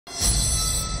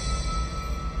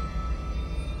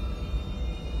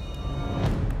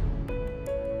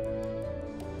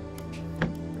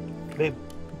Babe.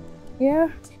 Yeah?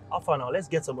 How far now? Let's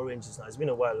get some oranges now. It's been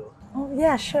a while though. Oh,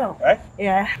 yeah, sure. Right?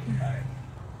 Yeah. Alright.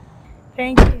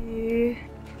 Thank you.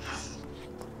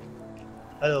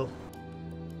 Hello.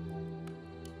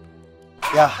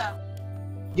 Yeah.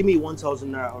 Give me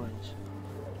 1,000 naira orange.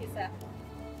 Okay, sir.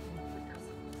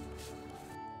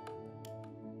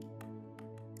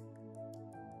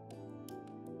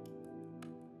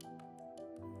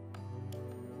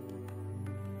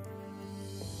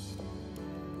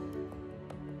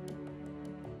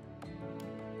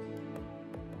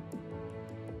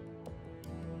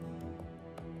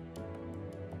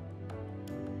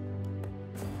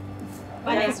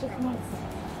 Nice.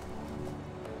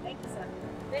 Thank you, sir.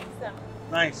 Thank you, sir.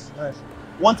 Nice, nice.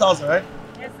 1,000, right?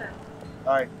 Yes, sir.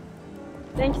 Alright.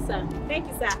 Thank you, sir. Thank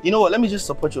you, sir. You know what? Let me just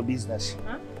support your business.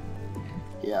 Huh?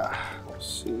 Yeah.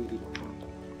 Let's see.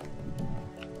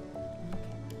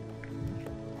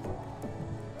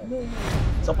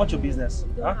 Support your business.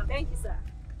 Huh? Thank you, sir.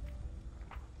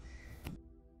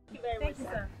 Thank you very much,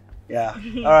 sir. Yeah.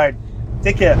 Alright.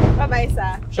 Take care. Bye-bye,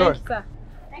 sir. Sure. Thank you, sir.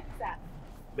 Thank you, sir.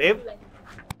 Babe?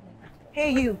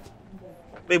 Hey, you.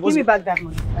 Babe, Give me back that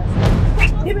money.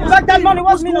 Give me back that money.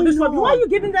 What's the meaning of this one? Why are you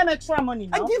giving them extra money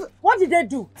now? What did they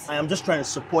do? I am just trying to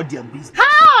support their business.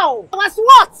 How? As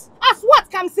what? As what,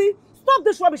 Kamsi? Stop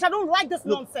this rubbish. I don't like this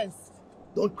nonsense.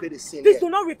 Don't create a scene. Please do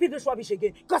not repeat this rubbish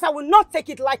again, because I will not take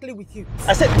it lightly with you.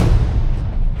 I said...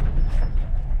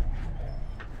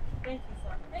 Thank you,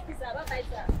 sir. Thank you, sir. Bye-bye,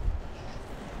 sir.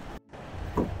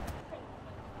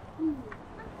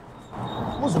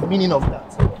 What's the meaning of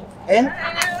that? Eh?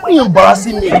 Why are you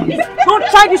embarrassing me? Don't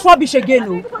try this rubbish again,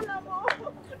 no.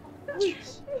 Wait.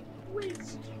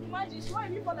 Imagine, she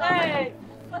want me for that. Hey.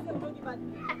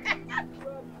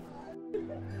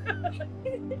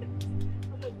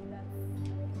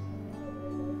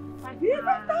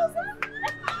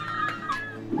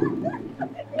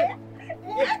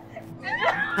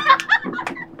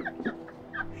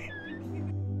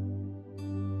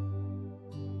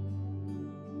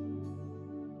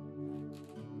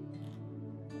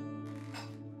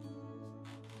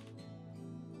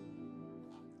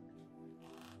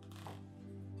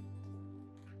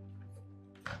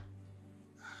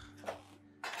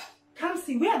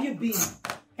 Kamsi, where have you been?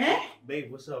 Eh?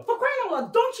 Babe, what's up? For crying out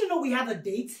loud, don't you know we have a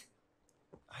date?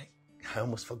 I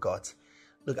almost forgot.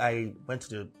 Look, I went to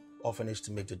the orphanage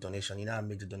to make the donation. You know I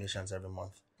make the donations every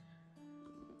month.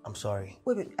 I'm sorry.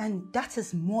 Wait, and that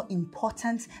is more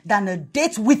important than a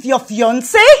date with your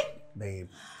fiancé? Babe,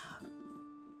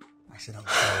 I said I'm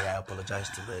sorry. I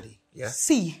apologized already. Yeah?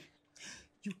 See,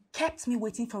 you kept me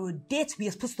waiting for a date we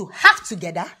are supposed to have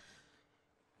together.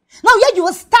 Now yet you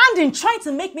were standing trying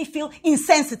to make me feel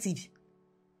insensitive.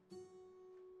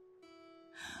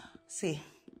 See,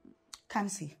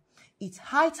 Kamsi, it's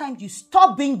high time you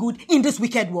stop being good in this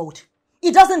wicked world.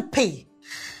 It doesn't pay.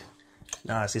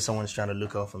 Now I see someone's trying to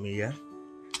look out for me, yeah?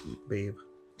 Babe,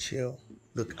 chill.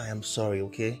 Look, I am sorry,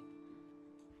 okay?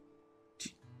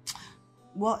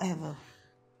 Whatever.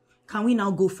 Can we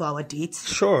now go for our date?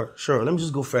 Sure. Let me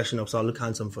just go freshen up so I'll look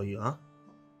handsome for you, huh?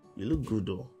 You look good,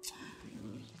 though.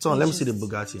 So let me see the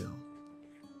Bugatti now.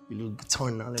 You look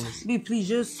torn now, let me see. Babe, please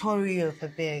just hurry up a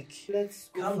bit. Let's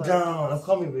go. Calm down. I'm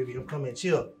coming, baby. I'm coming.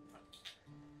 Chill.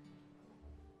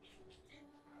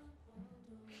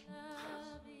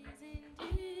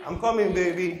 I'm coming,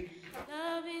 baby.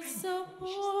 Love is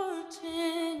supporting.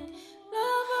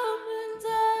 Love opens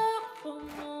up for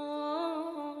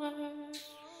more.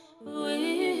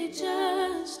 With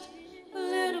just a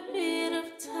little bit of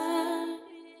time.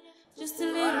 Just a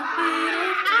little bit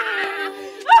of time.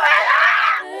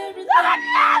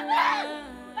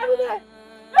 Everything.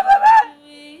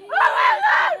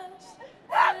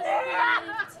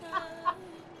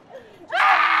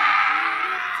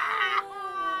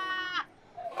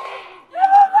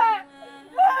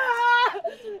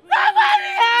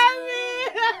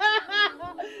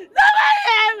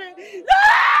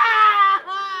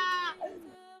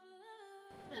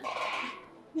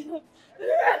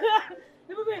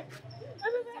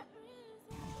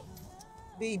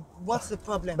 Babe, what's the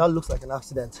problem? That looks like an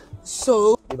accident.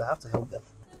 So? Babe, I have to help them.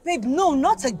 Babe, no,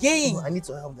 not again. No, I need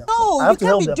to help them. No, you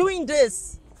can't be doing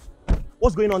this.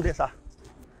 What's going on there, sir?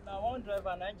 Now one driver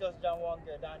and I just jump one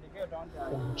girl down, the girl down there.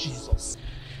 Oh, Jesus.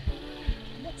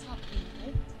 What's happening,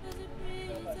 eh?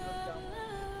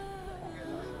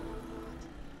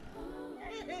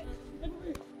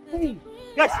 Hey,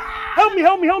 guys, help me.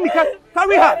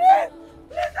 Carry her.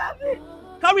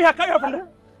 Carry her from there.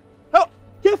 Help,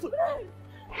 careful.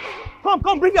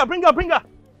 Come, bring her.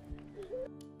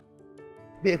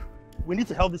 Babe, we need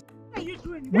to help this. What are you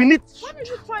doing? We need... What are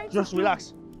you trying to Just do?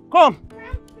 relax. Come.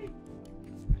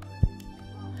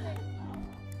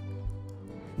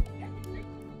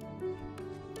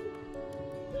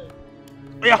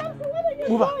 Yeah.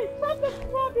 Move her. Stop this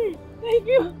body. Thank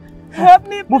you. Help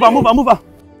me. Move her, move her, move her.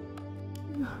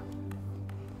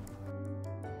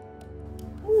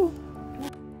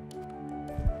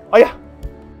 Oh yeah.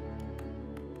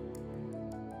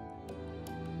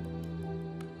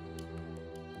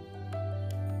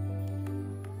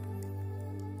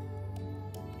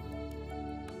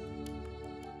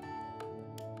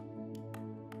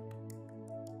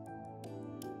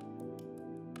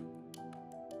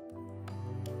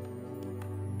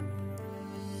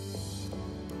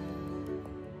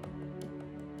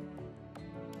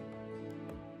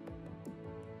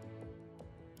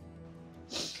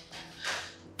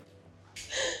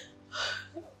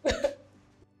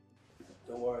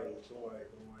 Don't worry.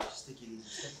 Just take it easy.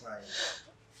 Stop crying.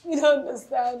 You don't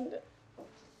understand.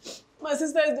 My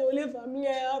sister is the only family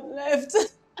I have left.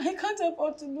 I can't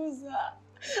afford to lose her.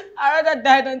 I'd rather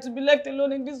die than to be left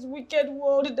alone in this wicked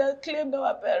world that claimed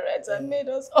our parents and made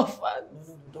us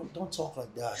orphans. No, don't talk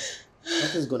like that.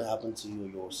 Nothing's gonna happen to you or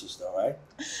your sister, alright?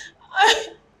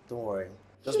 Don't worry.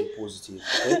 Just be positive,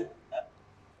 okay?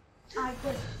 I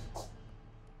get it.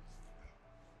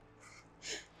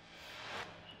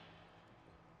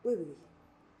 Wait.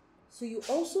 So you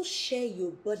also share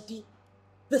your body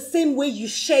the same way you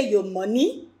share your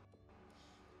money?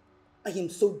 I am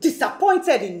so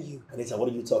disappointed in you. Anita, what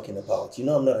are you talking about? You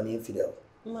know I'm not an infidel.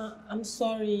 Ma, I'm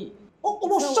sorry.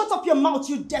 Oh, shut up your mouth,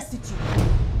 you destitute.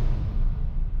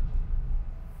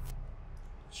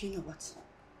 You know what?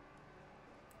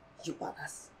 You are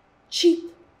as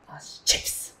cheap as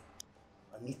chips.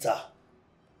 Anita,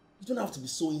 you don't have to be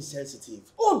so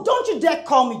insensitive. Oh, don't you dare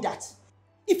call me that.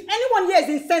 If anyone here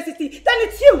is insensitive, then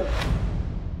it's you.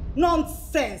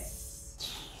 Nonsense.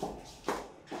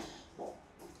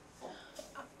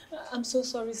 I'm so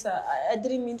sorry, sir. I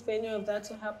didn't mean for any of that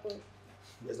to happen.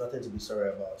 There's nothing to be sorry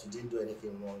about. You didn't do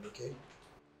anything wrong, okay?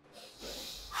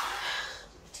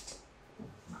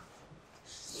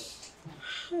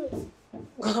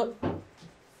 God.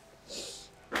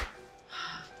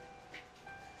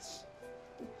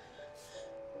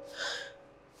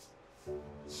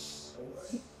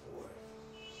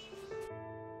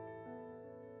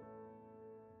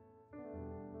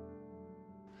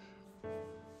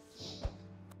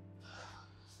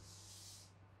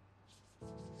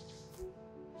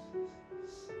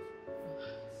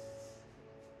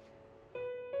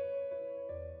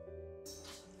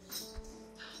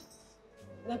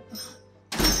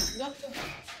 Doctor.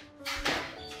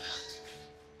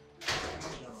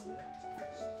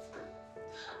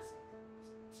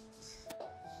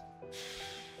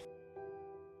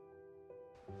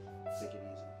 Take it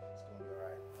easy. It's gonna be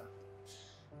alright.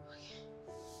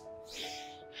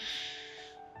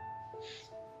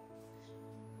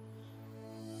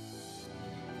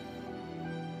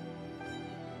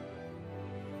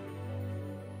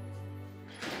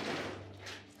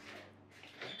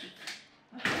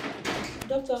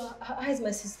 Doctor, how is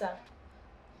my sister?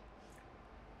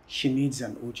 She needs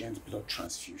an urgent blood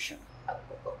transfusion.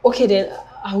 Okay then,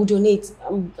 I will donate.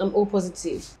 I'm O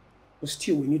positive. But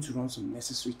still, we need to run some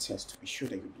necessary tests to be sure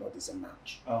that your blood is a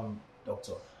match.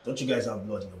 Doctor, don't you guys have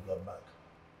blood in your blood bank?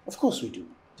 Of course we do.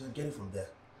 Then get it from there.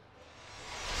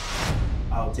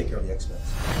 I'll take care of the expense.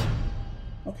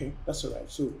 Okay, that's all right.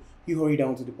 So you hurry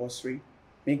down to the bursary,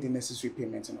 make the necessary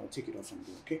payments, and I'll take it off from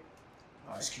you, okay?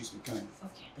 All right. Excuse me, can I?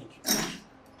 Okay. Thank you.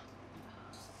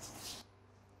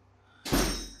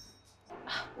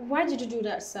 Why did you do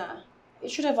that, sir? You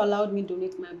should have allowed me to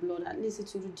donate my blood. At least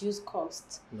it will reduce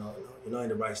costs. No, you're not in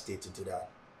the right state to do that.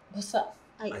 But sir,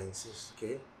 I insist,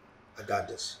 okay? I got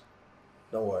this.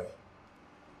 Don't worry.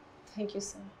 Thank you,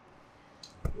 sir.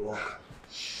 You're welcome.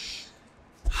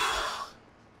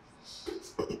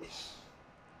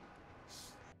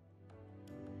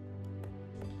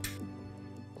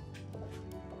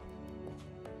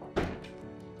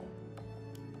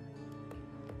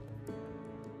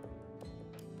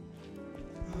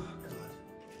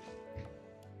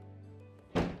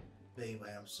 Babe,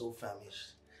 I am so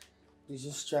famished. Please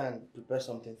just try and prepare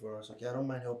something for us, okay? I don't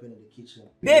mind helping in the kitchen.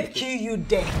 Babe, kill you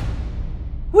there.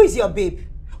 Who is your babe?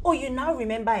 Oh, you now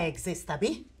remember I exist,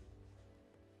 Abby?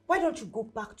 Why don't you go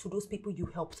back to those people you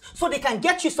helped so they can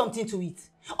get you something to eat?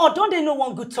 Or don't they know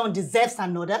one good turn deserves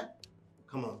another?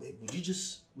 Come on, babe. Would you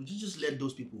just let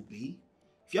those people be?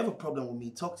 If you have a problem with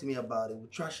me, talk to me about it. We'll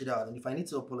trash it out. And if I need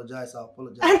to apologize, I'll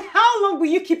apologize. And how long will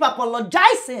you keep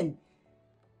apologizing?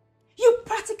 You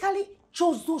practically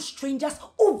chose those strangers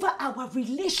over our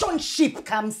relationship,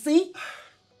 Kamsi.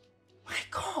 My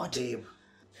God. Babe,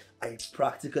 I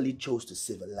practically chose to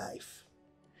save a life.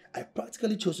 I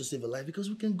practically chose to save a life because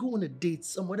we can go on a date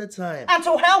some other time. And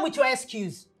to hell with your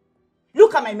excuse.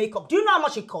 Look at my makeup. Do you know how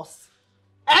much it costs?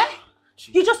 Eh?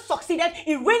 You just succeeded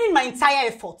in ruining my entire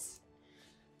efforts.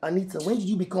 Anita, when did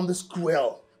you become this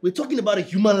cruel? We're talking about a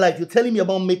human life. You're telling me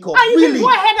about makeup. And you really? can go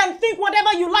ahead and think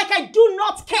whatever you like. I do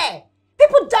not care.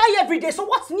 People die every day, so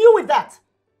what's new with that?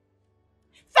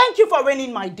 Thank you for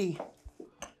ruining my day.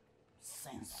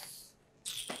 Sense.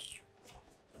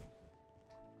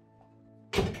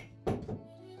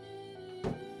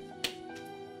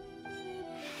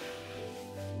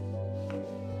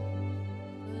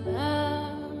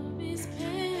 Love is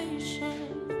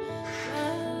patient,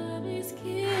 love is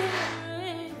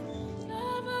caring,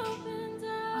 love opens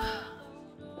up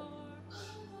the door.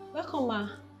 Welcome, ma.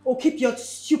 Oh, keep your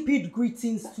stupid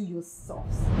greetings to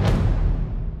yourselves.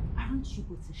 Aren't you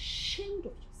both ashamed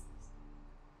of yourselves?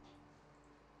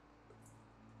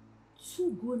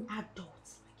 Two grown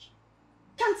adults like you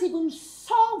can't even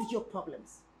solve your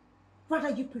problems. Rather,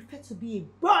 you prefer to be a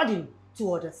burden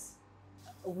to others.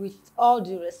 With all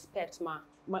due respect, ma,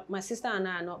 my sister and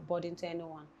I are not burden to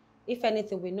anyone. If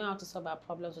anything, we know how to solve our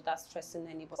problems without stressing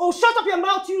anybody. Oh, shut up your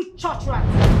mouth, you church rat!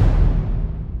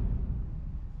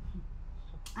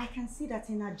 I can see that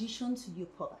in addition to your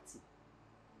poverty,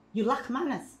 you lack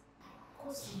manners. Of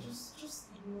course, just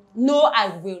No,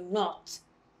 I will not.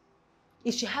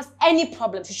 If she has any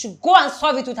problem, she should go and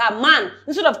solve it with her man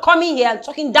instead of coming here and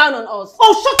talking down on us.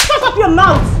 Oh, shut up your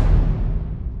mouth!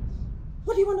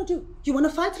 What do you want to do? You want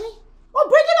to fight me? Oh,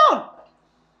 bring it on!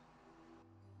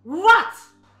 Rat!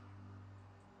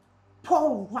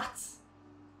 Poor rat.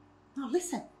 Now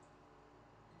listen.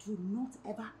 Do not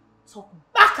ever talk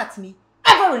back at me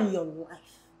ever in your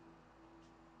life.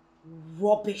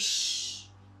 Rubbish.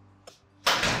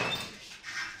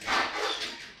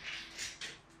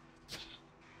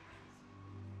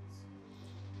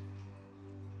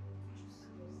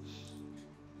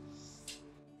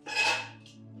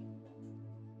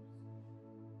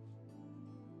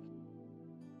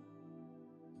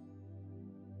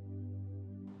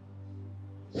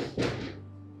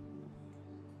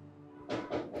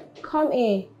 Come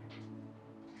in.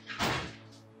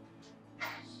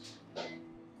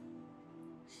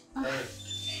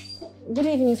 Good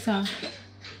evening, sir.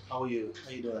 How are you?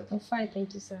 How you doing? I'm fine,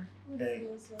 thank you, sir. Hey.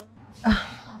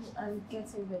 I'm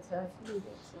getting better. I feel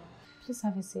better. Please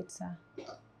have a seat, sir.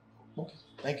 Okay.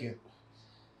 Thank you.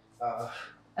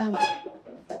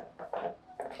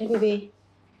 Hey, baby.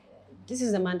 This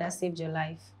is the man that saved your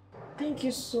life. Thank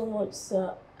you so much,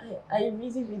 sir. I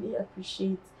really, really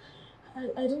appreciate.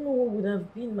 I don't know what would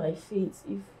have been my fate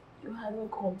if you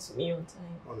hadn't come to me on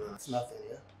time. Oh no, it's nothing,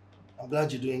 yeah? I'm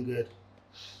glad you're doing good.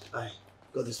 I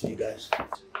got this for you guys.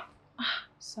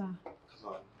 Sir.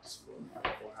 Come on.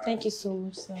 Thank you so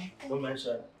much, sir. Don't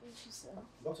mention. Thank you, sir.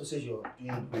 Doctor says you're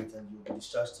doing great and you'll be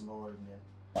discharged tomorrow evening.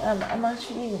 I'm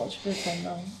actually much better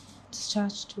now.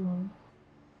 Discharged tomorrow.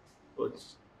 But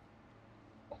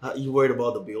are you worried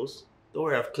about the bills? Don't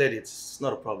worry, I've cleared it. It's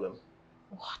not a problem.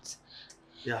 What?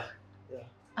 Yeah.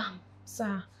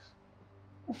 Sir,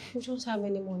 we don't have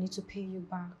any money to pay you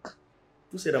back.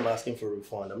 Who said I'm asking for a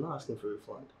refund? I'm not asking for a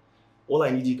refund. All I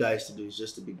need you guys to do is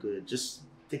just to be good. Just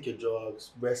take your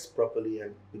drugs, rest properly,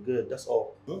 and be good. That's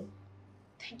all.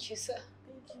 Thank you, sir.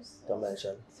 Thank you, sir. Don't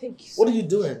mention. Thank you, sir. What are you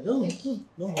doing? No,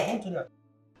 don't do that.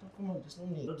 No, come on, there's no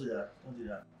need. Don't do that. Don't do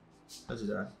that. Don't do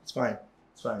that. It's fine.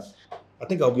 It's fine. I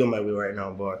think I'll be on my way right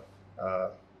now, but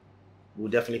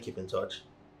we'll definitely keep in touch.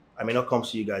 I may not come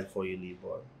see you guys before you leave,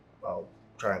 but I'll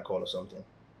try and call or something.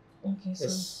 Okay, sir.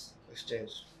 Let's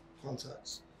exchange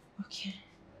contacts. Okay.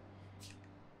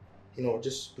 You know,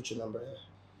 just put your number here.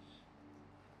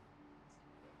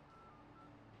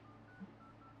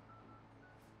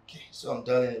 Okay, so I'm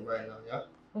dialing it right now, yeah?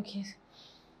 Okay.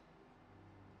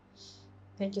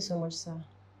 Thank you so much, sir.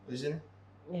 Isn't it?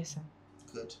 Yes, sir.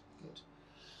 Good, good.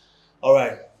 All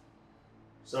right.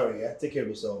 Sorry, yeah? Take care of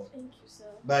yourself. Thank you, sir.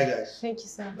 Bye, guys. Thank you,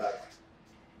 sir. Bye.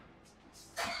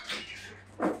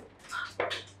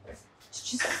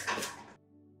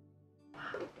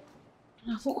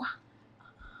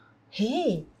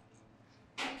 Hey.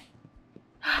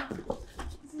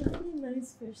 He's a really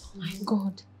nice person. My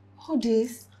God. All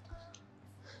this?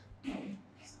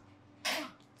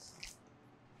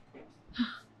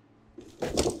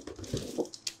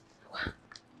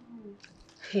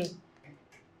 Hey.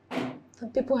 The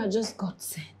people had just got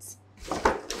sent.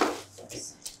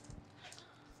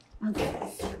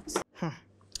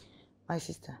 My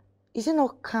sister, is it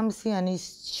not Kamsi and his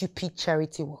stupid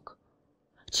charity work?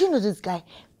 Do you know this guy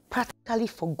practically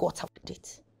forgot our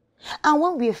date? And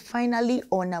when we were finally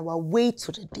on our way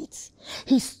to the date,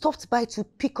 he stopped by to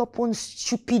pick up one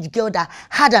stupid girl that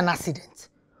had an accident.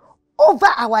 Over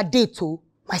our date, oh,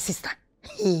 my sister.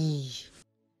 Hey.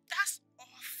 That's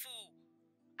awful.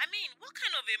 I mean, what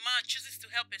kind of a man chooses to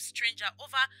help a stranger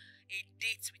over a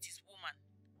date with his woman?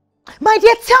 My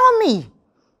dear, tell me.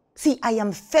 See, I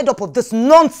am fed up of this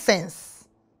nonsense.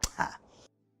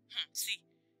 See,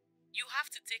 you have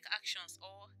to take actions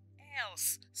or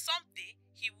else someday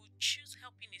he will choose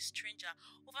helping a stranger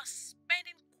over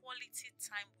spending quality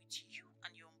time with you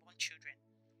and your unborn children.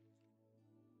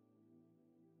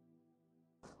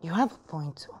 You have a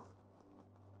point too.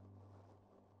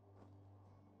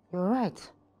 You're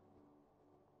right.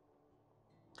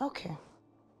 Okay.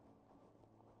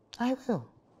 I will.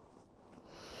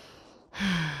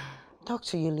 Talk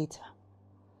to you later.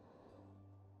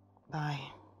 Bye.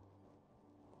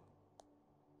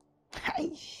 Hi.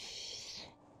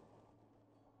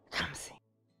 Come see.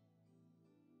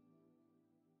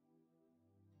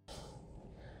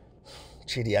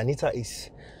 Chidi, Anita is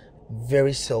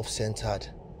very self-centered.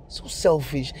 So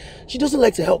selfish. She doesn't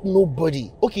like to help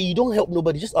nobody. Okay, you don't help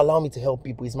nobody. Just allow me to help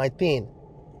people. It's my thing.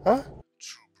 Huh?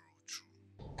 True, bro, true.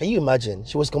 Can you imagine?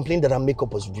 She was complaining that her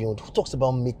makeup was ruined. Who talks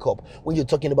about makeup when you're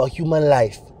talking about human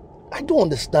life? I don't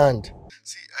understand.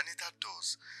 See, Anita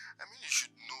does. I mean, you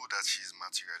should know that she's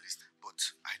materialist, but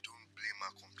I don't blame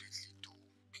her completely though.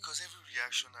 Because every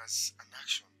reaction has an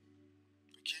action.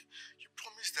 Okay? You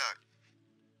promised that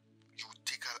you would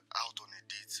take her out on a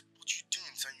date, but you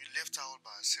didn't, and you left her all by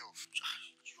herself.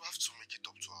 You have to make it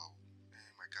up to her,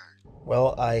 my guy.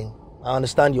 Well, I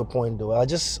understand your point though. I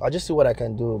just see what I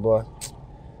can do, but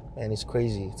man, it's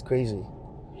crazy. It's crazy.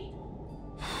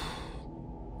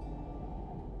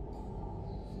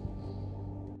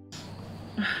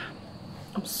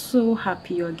 I'm so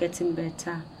happy you're getting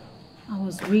better. I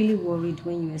was really worried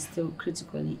when you were still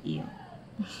critically ill.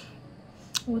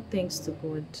 Well, thanks to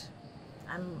God.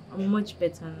 I'm much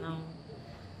better now.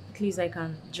 At least I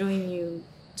can join you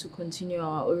to continue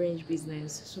our orange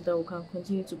business so that we can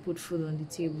continue to put food on the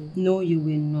table. No, you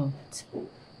will not.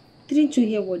 Didn't you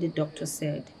hear what the doctor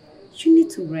said? You need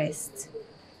to rest.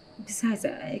 Besides,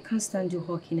 I can't stand you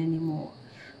hawking anymore.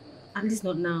 At least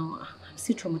not now. I'm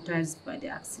still traumatized by the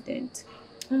accident.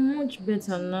 I'm much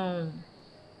better now.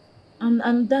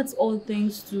 And that's all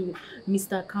thanks to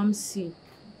Mr. Kamsi.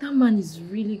 That man is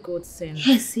really God sent.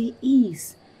 Yes, he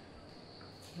is.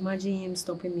 Imagine him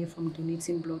stopping me from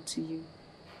donating blood to you.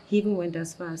 He even went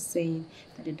as far as saying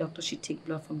that the doctor should take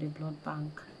blood from the blood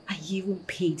bank. I even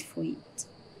paid for it.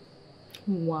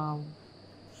 Wow.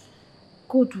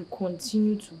 God will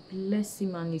continue to bless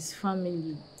him and his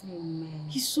family. Amen.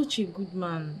 He's such a good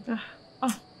man.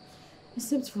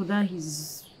 Except for that,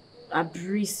 his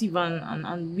abrasive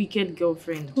and wicked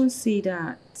girlfriend. Don't say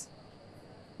that.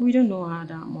 We don't know her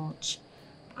that much.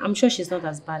 I'm sure she's not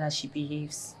as bad as she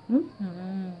behaves.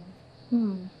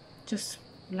 Just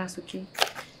relax, okay?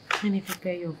 Let me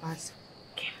prepare your bath.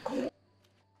 Okay.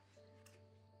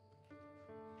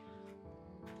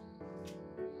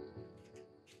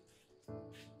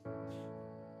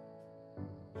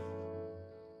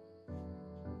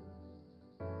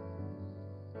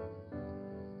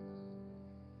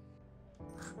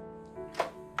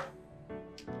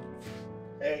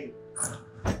 Hey.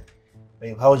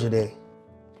 Babe, how was your day?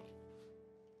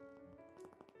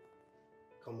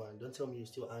 Come on, don't tell me you're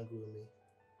still angry with me.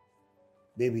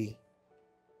 Baby.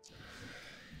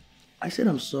 I said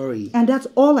I'm sorry. And that's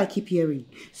all I keep hearing.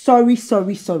 Sorry,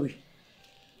 sorry, sorry.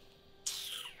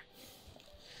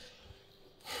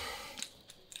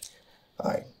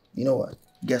 Alright, you know what?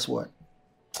 Guess what?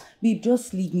 Babe,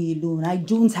 just leave me alone. I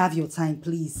don't have your time,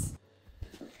 please.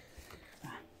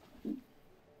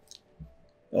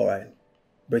 Alright,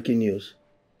 breaking news.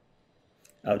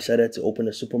 I've decided to open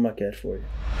a supermarket for you.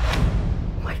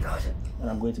 Oh my God. And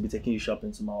I'm going to be taking you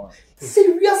shopping tomorrow.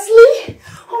 Seriously?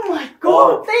 Oh my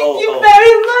God, thank you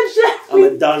very much.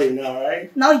 I'm a darling now,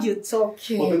 right? Now you're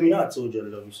talking. But baby, now I told you I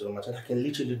love you so much and I can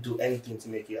literally do anything to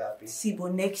make you happy. See,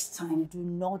 but next time, do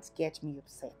not get me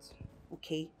upset,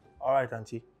 okay? Alright,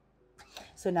 auntie.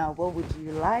 So now, what would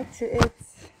you like to eat?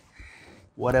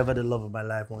 Whatever the love of my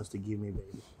life wants to give me,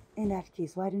 baby. In that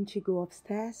case, why don't you go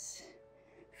upstairs,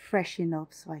 freshen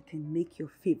up so I can make your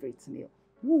favorite meal?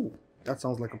 Ooh, that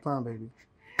sounds like a plan, baby.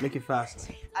 Make it fast.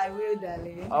 I will,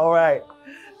 darling. All right.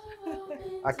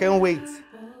 I can't wait.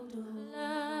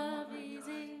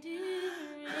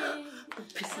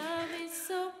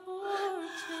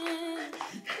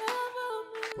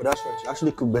 But that's right. You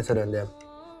actually cook better than them,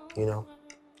 you know?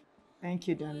 Thank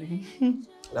you, darling.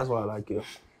 That's why I like you.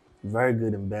 Very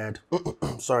good in bed.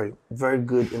 Sorry, very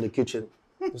good in the kitchen.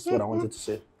 That's what I wanted to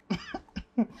say.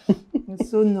 You're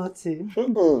so naughty.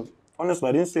 Honestly,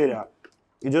 I didn't say that.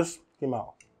 It just came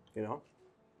out, you know?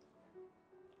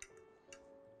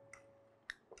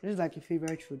 This is like your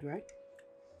favorite food, right?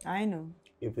 I know.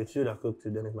 If it's you that cooked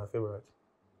it, then it's my favorite.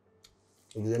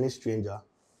 If it's any stranger,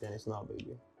 then it's not,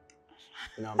 baby.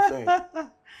 You know what I'm saying?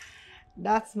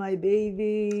 That's my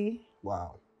baby.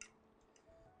 Wow.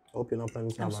 Hope you're not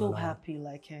planning to I'm have so another one. happy,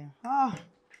 like him. Why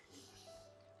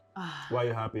are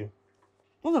you happy?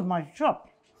 Look at my shop.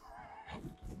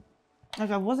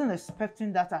 Like I wasn't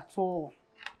expecting that at all.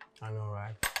 I know,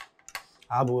 right?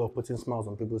 I have a way of putting smiles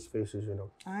on people's faces, you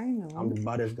know. I know. I'm the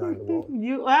baddest guy in the world.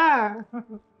 You are.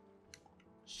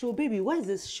 So, baby, where is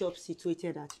this shop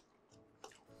situated at?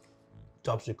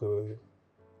 Top secret, baby.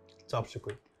 Top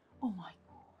secret. Oh my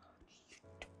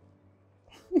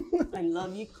God. I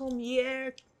love you. Come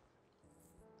here.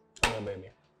 Come here,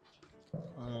 baby.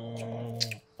 I'm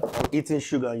eating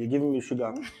sugar. You're giving me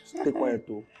sugar. Stay quiet,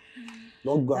 too.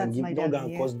 Don't go and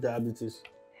cause diabetes.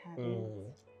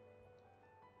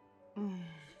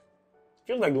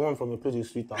 Feels like the one from the place is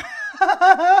sweeter.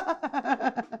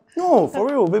 No, for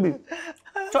real, baby.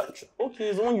 Try, okay,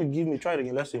 it's the one you give me. Try it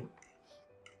again. Let's see.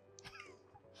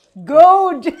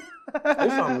 Good. Are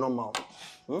you sure I'm normal?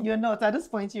 You're not. At this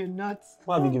point, you're not.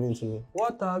 What have you given to me?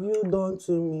 What have you done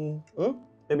to me?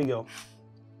 Baby girl,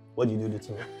 what did you do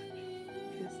to me?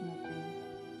 There's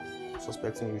nothing.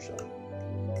 Suspecting you, Sean.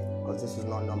 Because this is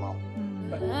not normal.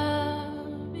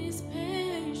 Love is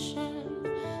patient,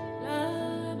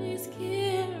 love is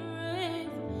caring,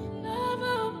 love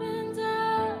opens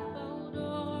up all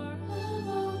doors, love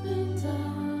opens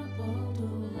up all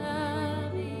doors,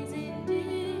 love is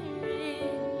endearing,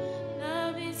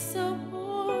 love is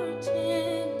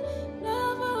supporting,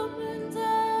 love opens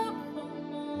up for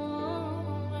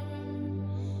more,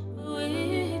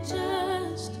 with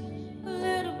just a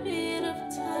little bit of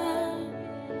time,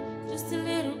 just a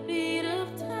little bit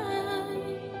of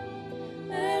time,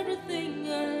 everything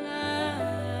aligned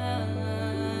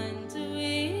to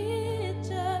it.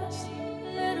 Just a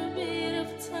little bit of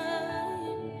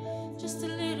time, just a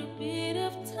little bit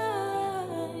of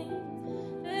time,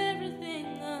 everything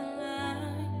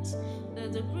aligns.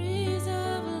 There's a breeze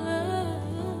of love.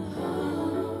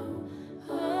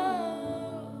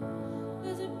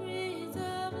 There's a breeze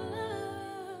of love.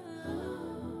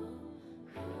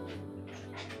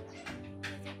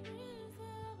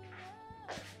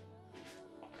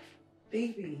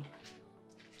 Baby,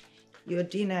 your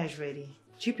dinner is ready.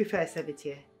 Do you prefer I serve it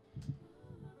here?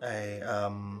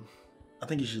 I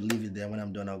think you should leave it there. When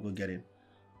I'm done, I'll go get it.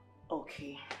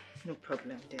 Okay, no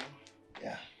problem then.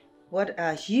 Yeah. What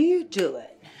are you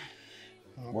doing?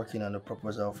 I'm working on a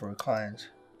proposal for a client.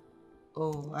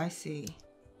 Oh, I see.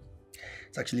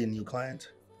 It's actually a new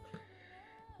client.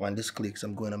 When this clicks,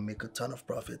 I'm going to make a ton of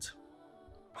profit.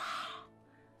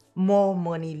 More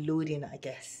money loading, I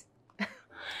guess.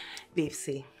 Babe,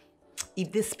 see,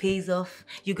 if this pays off,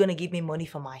 you're gonna give me money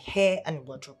for my hair and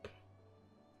wardrobe.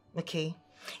 Okay?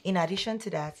 In addition to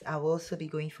that, I will also be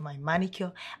going for my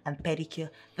manicure and pedicure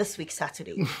this week,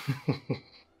 Saturday.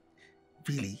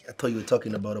 Really? I thought you were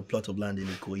talking about a plot of land in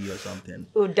Ikoyi or something.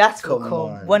 Oh, that's Come will come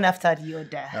on. one after the other.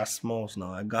 That's smalls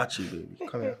now. I got you, baby.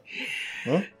 Come here.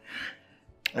 Huh?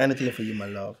 Anything for you, my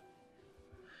love.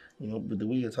 You know, but the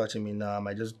way you're touching me now, I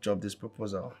might just drop this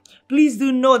proposal. Please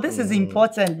do know this is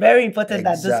important, very important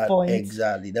at this point.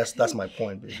 Exactly. That's my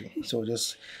point, baby. So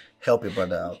just help your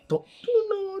brother out. Do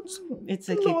not. It's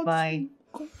okay, bye.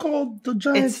 Call the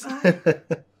Giants.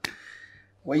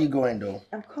 Where you going, though?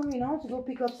 I'm coming. I want to go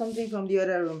pick up something from the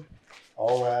other room.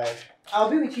 All right. I'll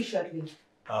be with you shortly.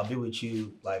 I'll be with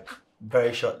you, like,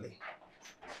 very shortly.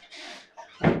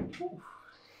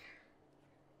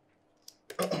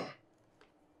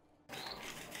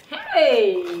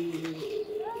 Hey!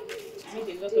 Made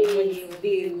a lot of money.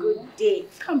 Good day.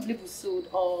 Can't believe we sold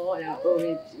all our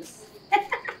oranges.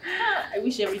 I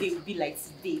wish every day would be like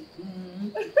today.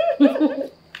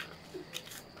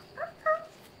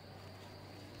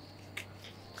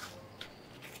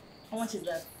 How much is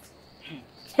that?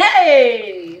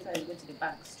 Hey! So I go to the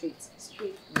bank straight.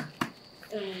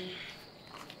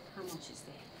 How much is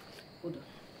there? Hold on.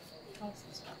 How's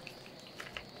this back?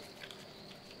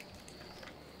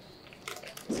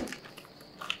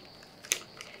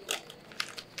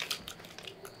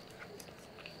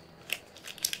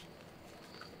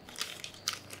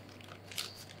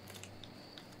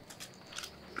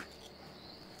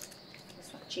 This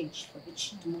one change for which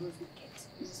tomorrow's weekend.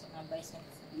 This one I buy something.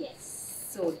 Yes.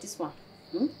 So this one,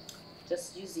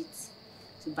 just use it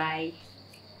to buy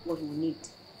what we need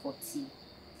for tea.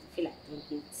 I feel like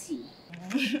drinking tea.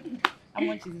 How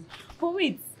much is it? But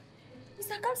wait,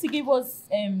 Mr. Kamsi gave us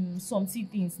some tea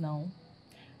things now.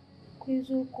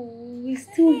 Kwezuko, we're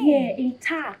still here,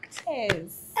 intact.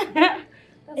 Yes. That's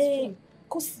true.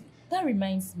 Cause That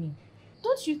reminds me.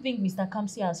 Don't you think Mr.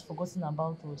 Kamsi has forgotten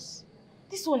about us?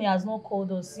 This one he has not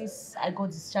called us since I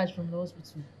got discharged from the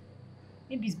hospital.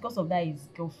 Maybe it's because of that his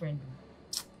girlfriend.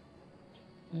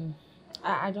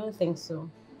 I don't think so.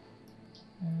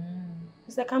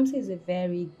 Mr. Kamsi is a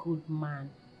very good man.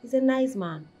 He's a nice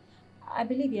man. I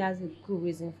believe he has a good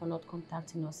reason for not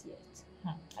contacting us yet.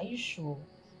 Are you sure?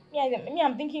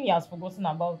 I'm thinking he has forgotten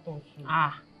about us.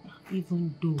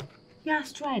 Even though he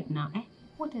has tried now,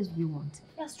 what else do we want?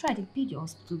 He has tried to pay the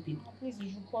hospital bill. Please, you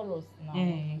should call us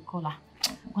now. Call her.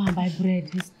 Go and buy bread.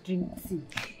 Let's drink tea.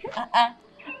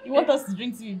 You want us to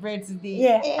drink tea with bread today?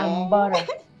 Yeah, and butter.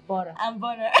 And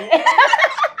butter.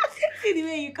 See the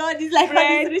way you call this like all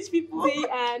these rich people. Tea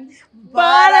and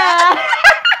Butter.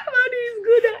 Money is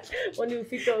good. Money will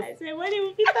fit us. I say money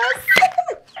will fit us.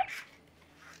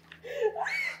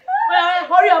 Well,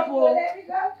 hurry up,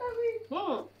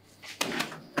 oh.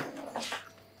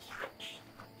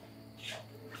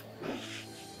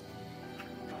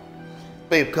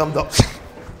 Babe, calm down.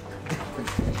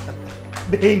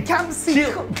 Babe, Come see.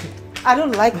 I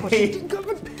don't like what you babe. do.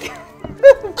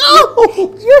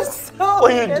 Oh, you're so.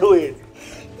 What are you doing?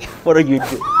 What are you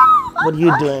doing? What are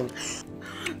you doing?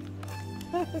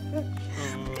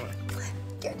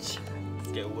 Get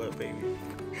you. Get what, baby?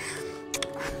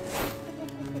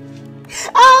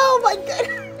 Oh my god.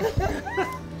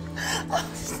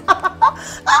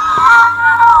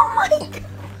 Oh my god.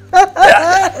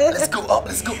 Let's go up.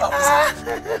 Let's go up.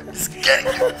 Let's get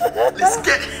it. Let's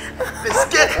get it. Let's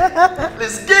get it.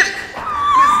 Let's get it.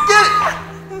 Let's get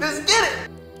it. Let's get it.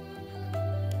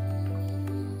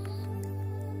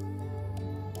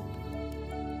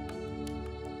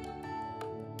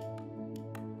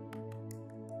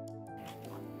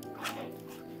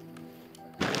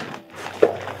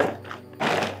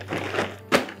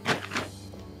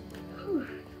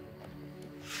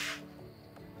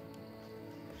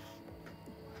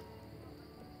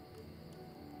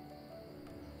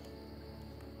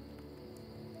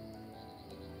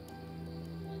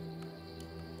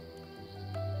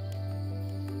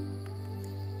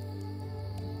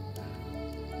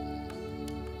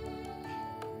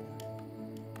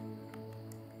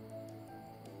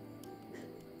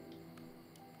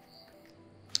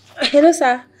 Hello,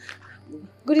 sir.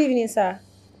 Good evening, sir.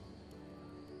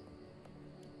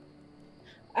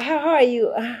 How are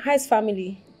you? How's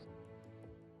family?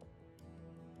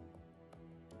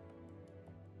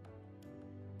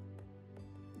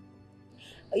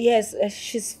 Yes,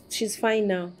 she's fine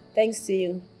now. Thanks to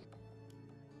you.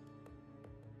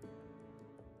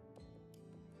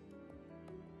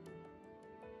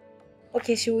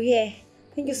 Okay, she will hear.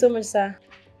 Thank you so much, sir.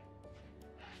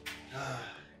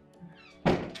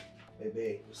 Hey,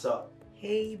 babe, what's up?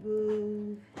 Hey,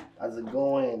 boo. How's it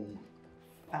going?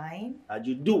 Fine. How'd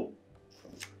you do?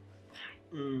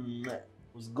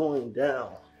 What's going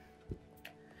down?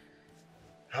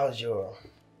 How's your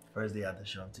first day at the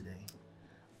shop today?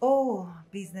 Oh,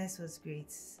 business was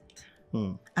great.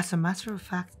 As a matter of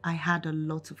fact, I had a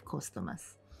lot of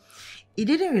customers. It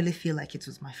didn't really feel like it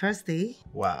was my first day.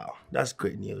 Wow, that's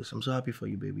great news. I'm so happy for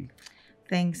you, baby.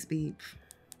 Thanks, babe.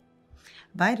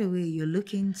 By the way, you're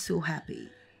looking so happy.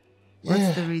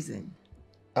 What's the reason?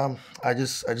 I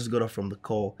just got off from the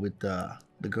call with the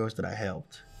girls that I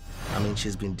helped. I mean,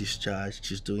 she's been discharged.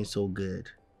 She's doing so good.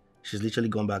 She's literally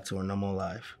gone back to her normal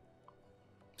life.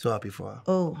 So happy for her.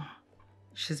 Oh,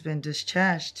 she's been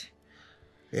discharged.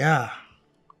 Yeah.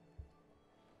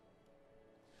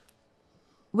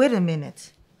 Wait a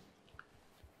minute.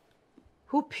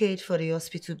 Who paid for the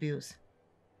hospital bills?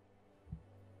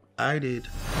 I did.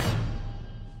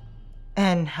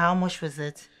 And how much was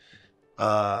it?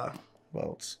 Well,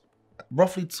 it's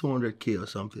roughly 200K or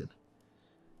something.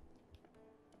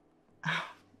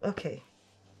 Okay.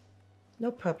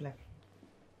 No problem.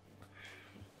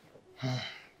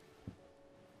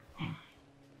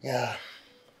 Yeah.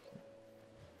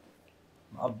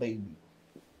 My baby.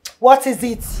 What is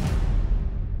it?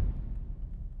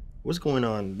 What's going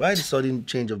on? Why the sudden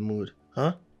change of mood?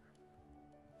 Huh?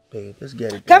 Babe, let's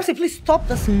get it. Kamsi, please stop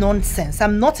this nonsense.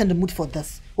 I'm not in the mood for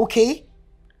this, okay?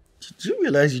 Did you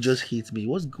realize you just hit me?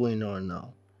 What's going on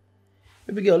now?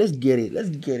 Baby girl, let's get it. Let's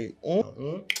get it.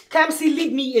 Kamsi,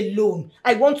 leave me alone.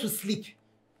 I want to sleep.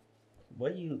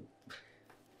 What you...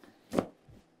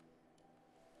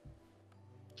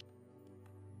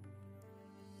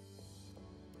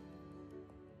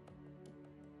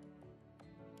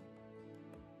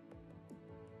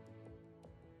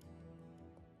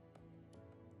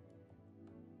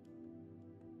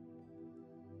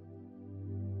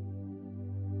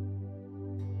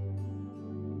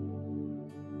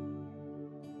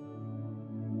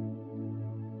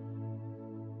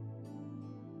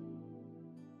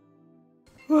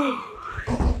 Oh,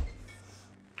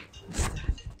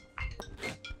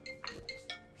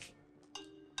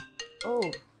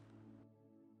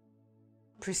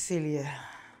 Priscilla.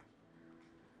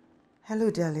 Hello,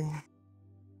 darling.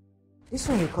 This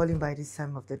one you're calling by this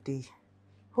time of the day.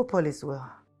 Hope all is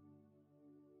well.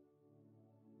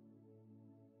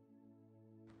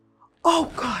 Oh,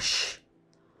 gosh.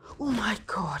 Oh, my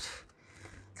God.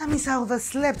 That means I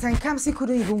overslept and Kamsi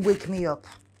couldn't even wake me up.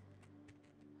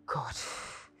 God.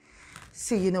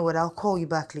 See, you know what? I'll call you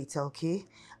back later, okay?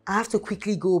 I have to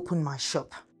quickly go open my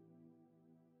shop.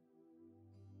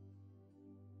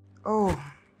 Oh,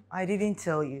 I didn't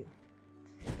tell you.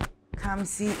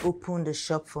 Kamsi opened the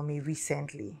shop for me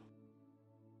recently.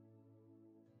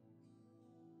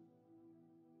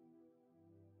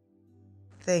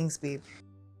 Thanks, babe.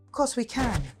 Of course we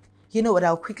can. You know what?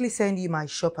 I'll quickly send you my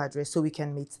shop address so we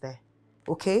can meet there.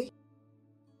 Okay?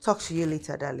 Talk to you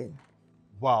later, darling.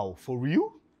 Wow, for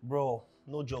real? Bro,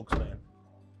 no jokes, man.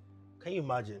 Can you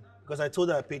imagine? Because I told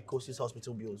her I paid Kosi's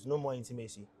hospital bills. No more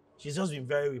intimacy. She's just been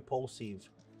very repulsive.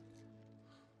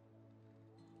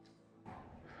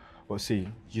 But see,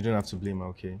 you don't have to blame her,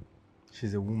 okay?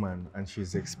 She's a woman and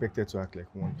she's expected to act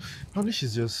like one. Probably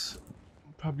she's just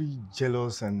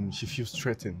jealous and she feels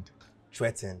threatened.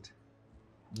 Threatened?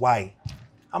 Why?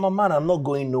 I'm a man, I'm not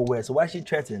going nowhere, so why is she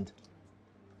threatened?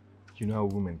 You know how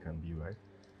women can be, right?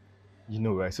 You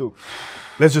know, right? So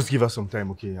let's just give her some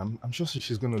time, okay? I'm sure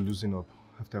she's gonna loosen up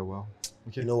after a while.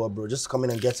 Okay. You know what, bro? Just come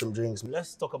in and get some drinks.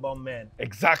 Let's talk about men.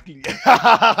 Exactly.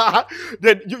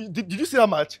 Then did you see that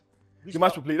match? The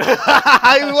match we played.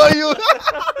 I want you.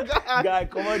 Guy,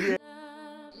 come on here.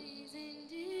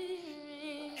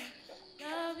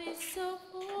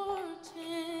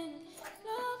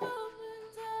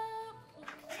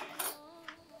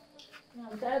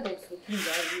 I'm tired of cooking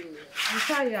that. I'm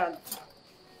tired.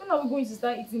 When are we going to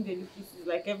start eating delicacies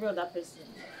like every other person?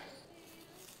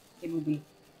 It will be.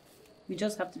 We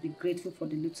just have to be grateful for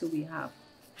the little we have.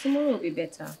 Tomorrow will be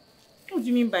better. What do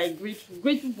you mean by grateful?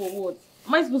 Grateful for what?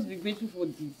 Am I supposed to be grateful for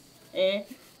this? Eh?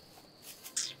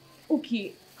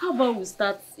 Okay, how about we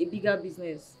start a bigger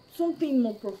business? Something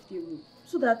more profitable.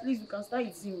 So that at least we can start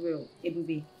eating well.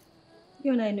 Ebube,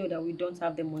 you and I know that we don't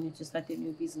have the money to start a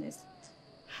new business.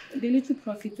 The little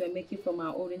profit we're making from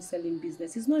our orange selling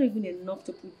business is not even enough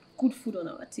to put good food on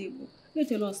our table, let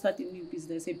alone start a new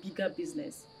business, a bigger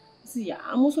business. See,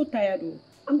 I'm also tired though.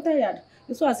 I'm tired.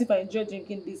 It's not as if I enjoy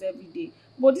drinking this every day.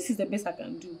 But this is the best I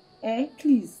can do. Eh?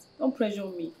 Please, don't pressure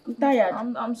me. I'm tired.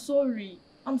 I'm sorry.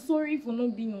 I'm sorry for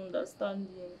not being understanding.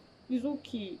 It's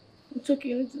okay. It's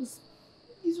okay.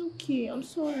 It's okay. I'm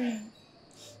sorry.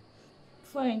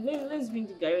 Fine. Let's drink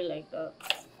the garri like that.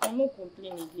 I'll not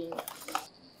complain again.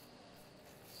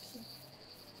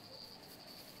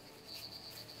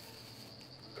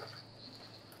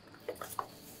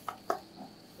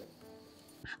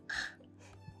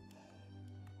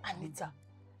 Anita,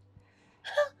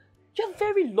 you're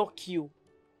very lucky.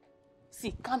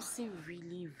 See, Kamsi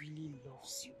really, really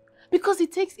loves you. Because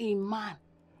it takes a man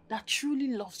that truly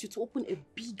loves you to open a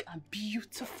big and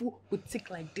beautiful boutique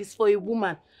like this for a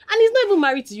woman. And he's not even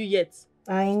married to you yet.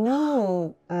 I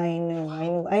know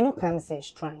Kamsi is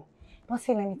trying. But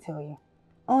see, let me tell you,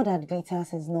 all that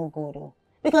glitters is no good, though.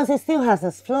 Because it still has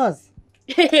its flaws.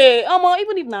 Hey,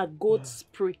 even if not gold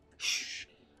spray, shh,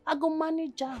 I go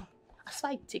manage her. As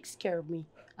far as it takes care of me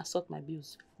and sort my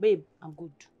bills. Babe, I'm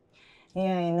good.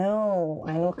 Yeah, I know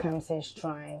Kamsi is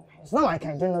trying. It's not like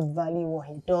I do not value what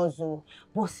he does, though.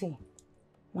 But see,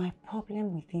 my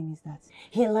problem with him is that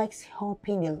he likes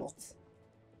helping a lot.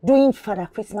 Doing Father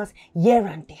Christmas here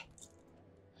and there.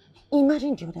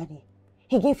 Imagine the other day,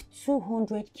 he gave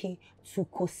 200k to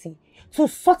Kosi to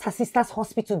sort her sister's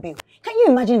hospital bill. Can you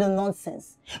imagine the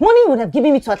nonsense? Money he would have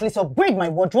given me to at least upgrade my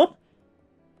wardrobe.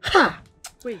 Ha!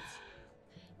 Wait.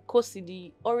 Kosi,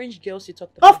 the orange girls you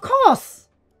talked about? Of course!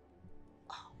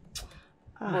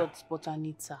 But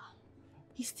Anita,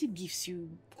 he still gives you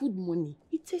good money.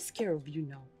 He takes care of you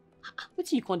now. What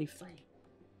do you call it fine?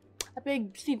 I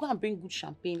beg, see, go and bring good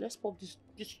champagne. Let's pop this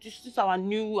is our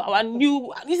new,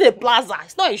 this is a plaza.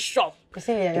 It's not a shop.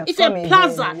 Priscilla, it's a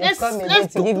plaza.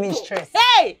 Let's to give me stress.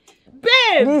 Hey,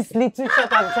 babe! This little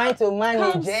shop I'm trying to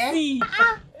manage, see.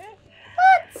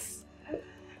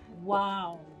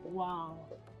 What? Wow.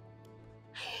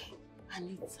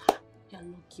 Anita, you're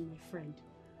lucky, my friend.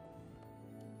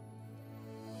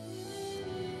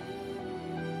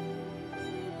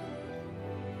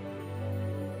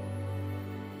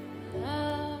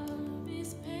 Love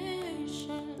is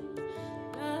patient,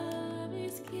 love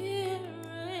is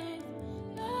caring,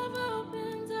 love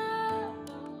opens up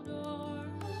all doors,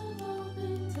 love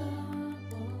opens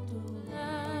up all doors.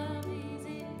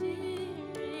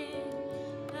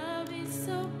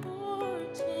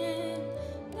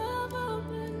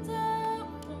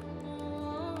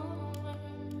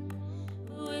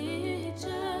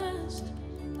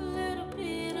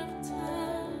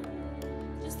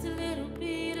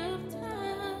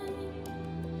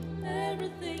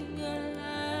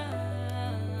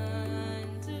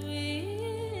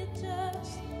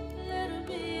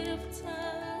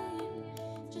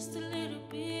 just a little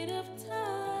bit of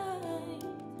time.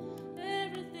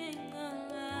 Everything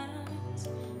aligns.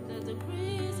 There's a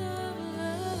breeze of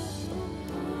love.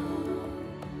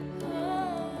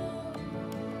 Oh,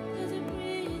 there's a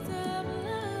breeze of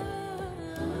love.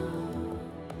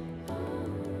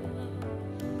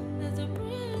 There's a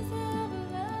breeze of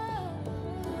love.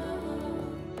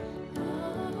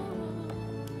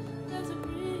 There's a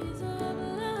breeze of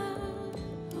love.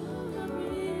 A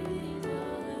breeze of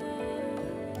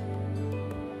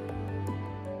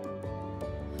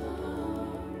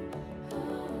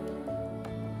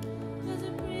There's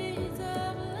a breeze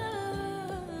of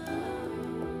love.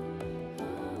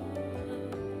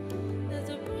 There's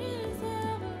a breeze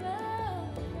of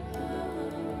love.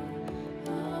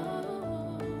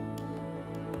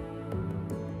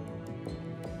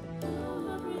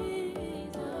 A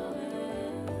breeze of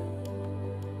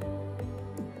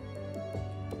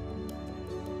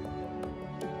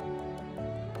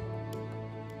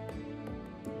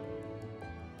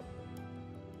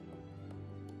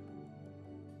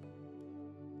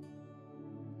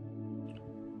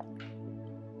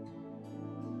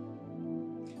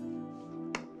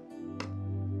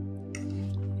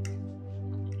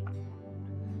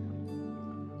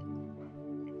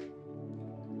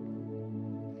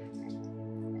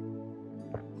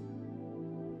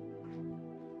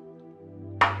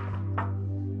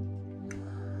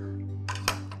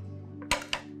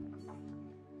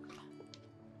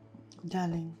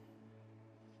Darling,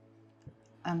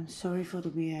 I'm sorry for the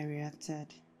way I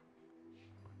reacted.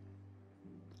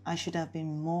 I should have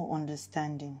been more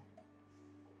understanding.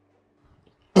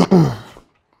 It's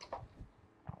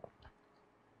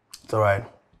alright.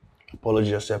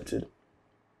 Apology accepted.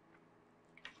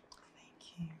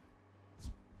 Thank you.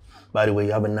 By the way,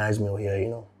 you have a nice meal here, you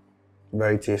know.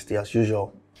 Very tasty as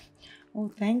usual. Oh,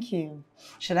 thank you.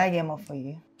 Should I get more for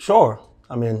you? Sure.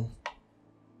 I mean,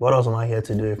 what else am I here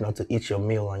to do if not to eat your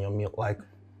meal and your meal?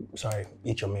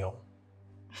 Eat your meal.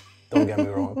 Don't get me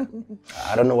wrong.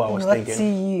 I don't know what I was thinking.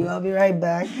 See you. I'll be right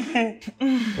back.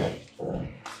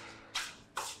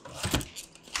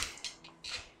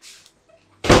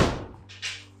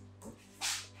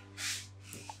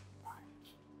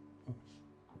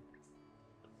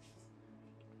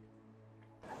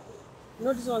 You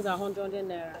know, these ones are 100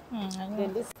 naira.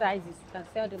 Then this sizes, you can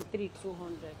sell them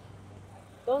 200.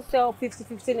 Don't sell 50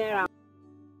 naira.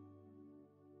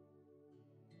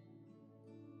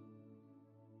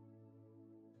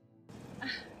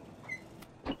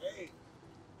 Hey,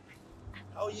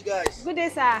 how are you guys? Good day,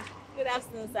 sir. Good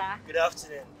afternoon, sir. Good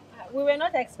afternoon. We were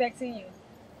not expecting you.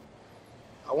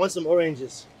 I want some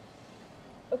oranges.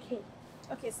 Okay.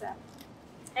 Okay, sir.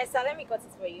 Hey, sir, let me cut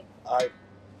it for you. All right.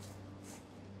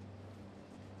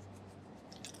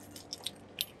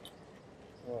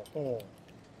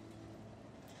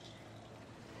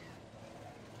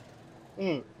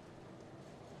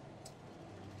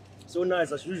 So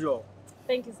nice as usual.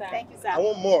 Thank you, sir. Thank you, sir. I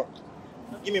want more.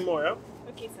 Give me more, yeah?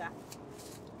 Okay, sir.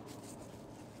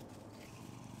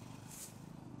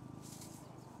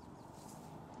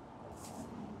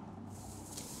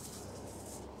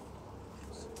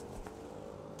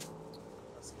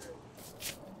 That's good.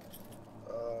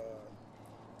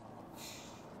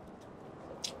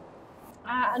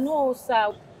 No,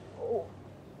 sir.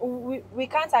 We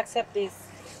can't accept this.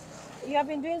 You have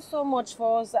been doing so much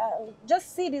for us.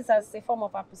 Just see this as a form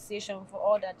of appreciation for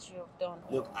all that you have done.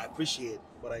 Look, I appreciate,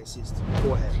 but I insist.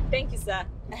 Go ahead. Thank you, sir.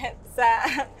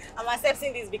 Sir, I'm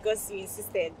accepting this because you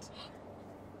insisted.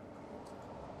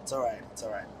 It's all right. It's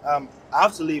all right. I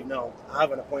have to leave now. I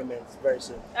have an appointment very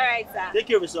soon. All right, sir. Take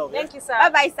care of yourself. Thank you, sir.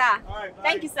 Bye-bye, sir. All right, bye.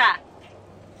 Thank you, sir.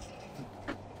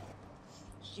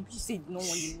 You said no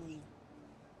one you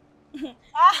know.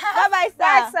 Bye-bye, sir.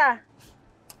 Bye, sir.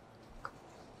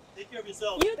 Take care of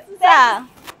yourself. You too, sir.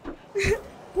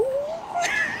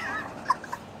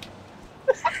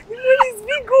 The money is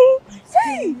big, oh.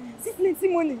 Hey, see plenty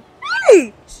money.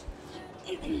 Hey.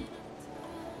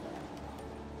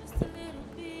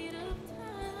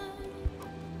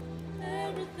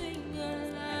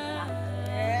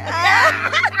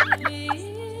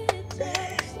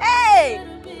 Hey!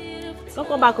 Don't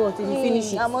come back until you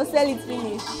finish it. I'm gonna sell it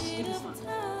finish. Take this one.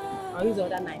 I'll use the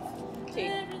other knife.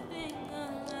 Okay.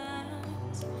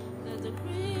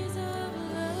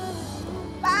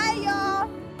 Buy your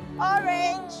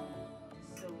orange.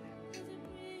 So,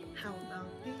 how about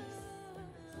this?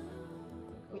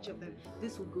 Which of them?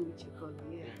 This will go with your color,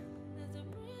 yeah. So,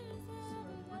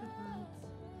 what about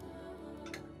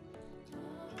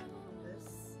this?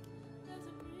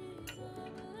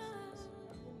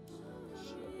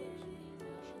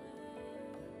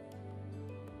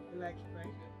 You like it,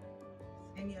 right?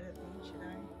 Any other thing, should I?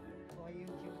 Or are you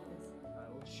okay with this?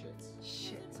 Oh, shit.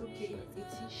 Shit, okay.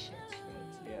 It's a shit.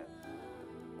 Yeah.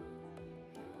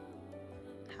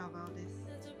 How about this?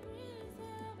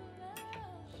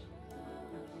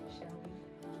 Okay, shall we?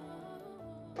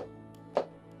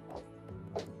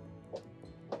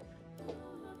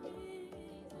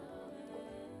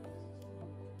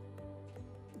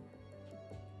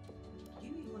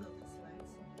 Give me one of the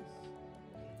slides. Okay.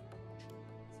 So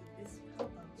this, how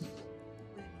about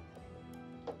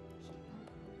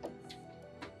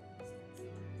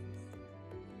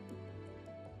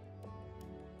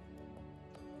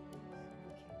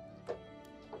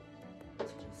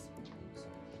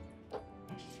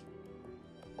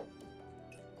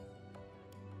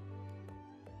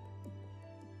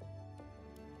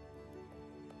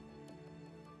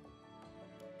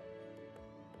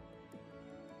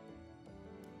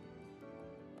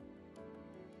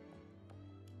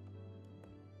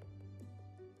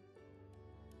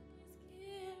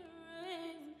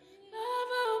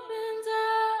Love opens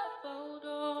up all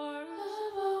doors.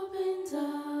 Love opens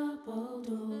up all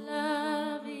doors.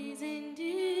 Love is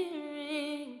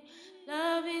endearing.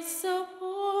 Love is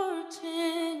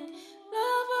supporting.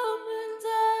 Love opens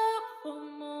up for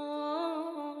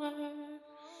more.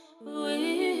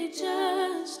 With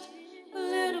just a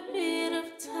little bit of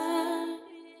time.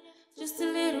 Just a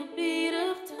little bit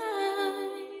of time.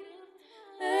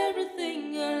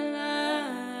 Everything aligned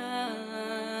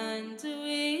to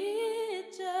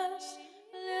it. Just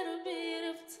a little bit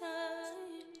of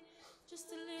time. Just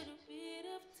a little bit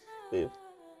of time. Babe.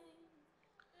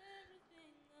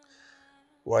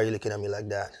 Why are you looking at me like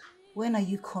that? when are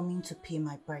you coming to pay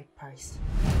my bride price?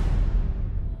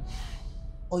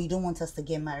 Or you don't want us to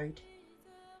get married?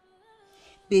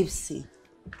 Babe, see,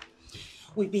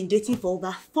 we've been dating for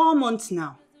over 4 months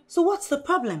now. So what's the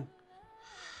problem?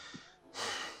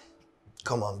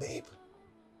 Come on, babe.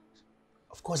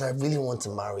 Of course, I really want to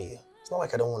marry you. It's not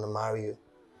like I don't want to marry you.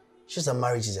 It's just that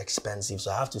marriage is expensive,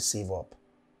 so I have to save up.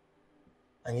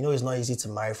 And you know it's not easy to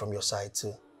marry from your side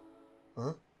too.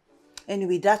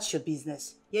 Anyway, that's your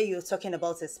business. Yeah, you're talking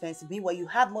about expensive. Meanwhile, you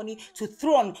have money to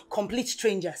throw on complete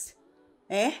strangers.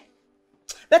 Eh?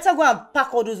 Better go and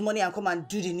pack all those money and come and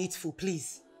do the needful,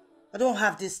 please. I don't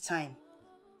have this time.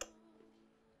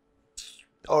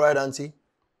 All right, auntie.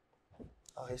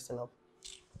 I'll hasten up.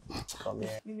 Come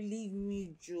here. Believe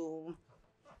me, Joe.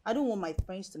 I don't want my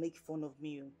friends to make fun of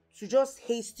me. So just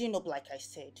hasten up like I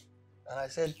said. And I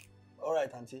said, all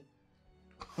right, auntie.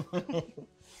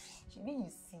 You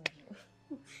see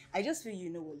you. I just feel you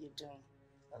know what you're doing.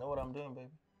 I know what I'm doing,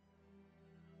 baby.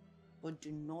 But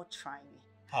do not try me.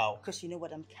 How? Because you know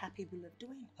what I'm capable of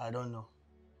doing. I don't know.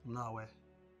 I'm not aware.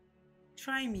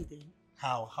 Try me then.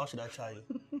 How? How should I try you?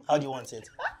 How do you want it?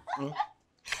 Oh my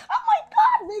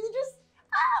God, baby, just...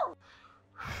 Ow!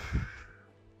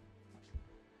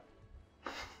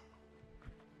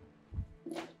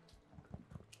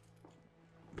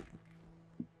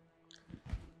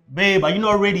 Babe, are you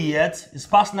not ready yet? It's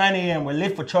past 9 a.m. We're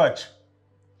late for church.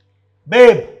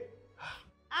 Babe!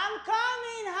 I'm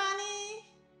coming, honey.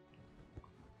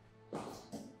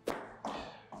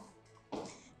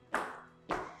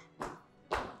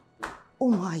 Oh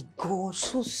my God,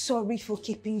 so sorry for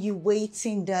keeping you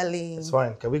waiting, darling. It's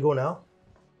fine. Can we go now?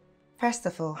 First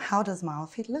of all, how does my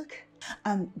outfit look?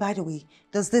 By the way,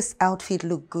 does this outfit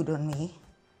look good on me?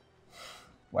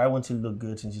 Why won't it look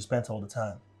good since you spent all the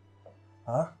time?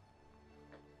 Huh?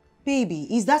 Baby,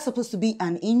 is that supposed to be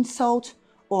an insult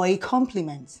or a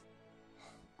compliment?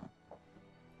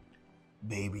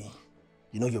 Baby,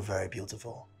 you know you're very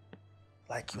beautiful.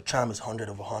 Like, your charm is 100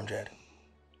 over 100.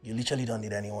 You literally don't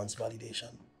need anyone's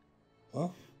validation. Huh?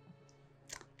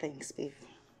 Thanks, babe.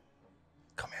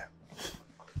 Come here.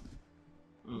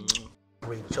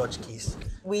 Bring church keys.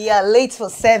 We are late for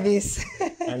service.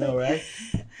 I know, right?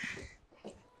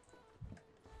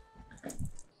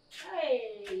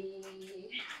 Hey,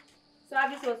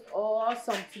 service was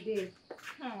awesome today.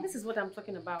 This is what I'm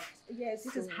talking about. Yes,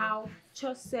 this is how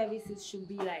church services should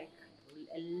be like.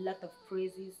 A lot of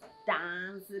praises,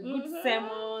 dance, good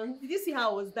sermon. Did you see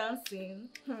how I was dancing?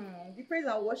 The praise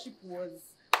and worship was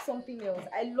something else.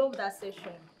 I love that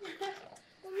session.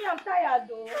 Me, I'm tired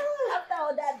though. After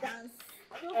all that dance.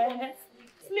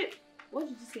 Sleep. What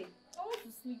did you say? I want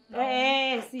to sleep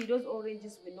now. See, those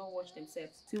oranges will not wash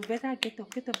themselves. So you better get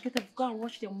up. Go and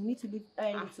wash them. We need to leave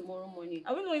early tomorrow morning.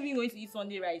 Are we not even going to eat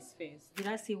Sunday rice first? Did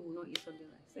I say we will not eat Sunday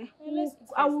rice? Let's eat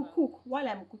I will first cook. While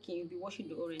I'm cooking, you'll be washing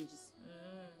the oranges.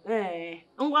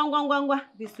 Ngwa.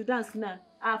 This to dance now.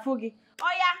 Fogi.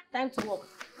 Oh yeah, time to work.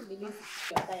 You're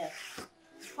tired.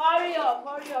 Hurry up.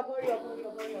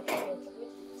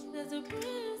 There's Lord,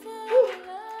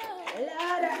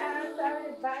 I'm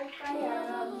sorry by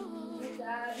fire.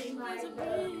 Be my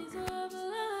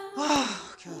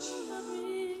Oh, gosh.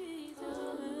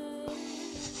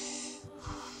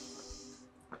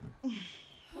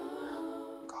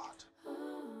 God.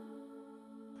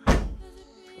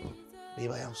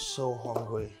 Babe, I am so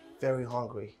hungry. Very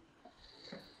hungry.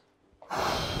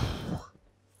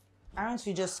 Aren't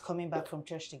we just coming back from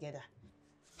church together?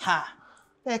 Ha!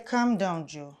 Hey, calm down,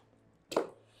 Joe.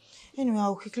 Anyway,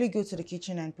 I'll quickly go to the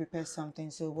kitchen and prepare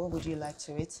something. So what would you like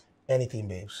to eat? Anything,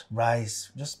 babes.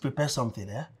 Rice. Just prepare something,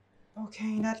 eh? Okay,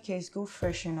 in that case, go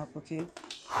freshen up, okay?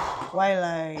 While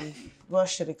I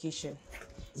rush to the kitchen.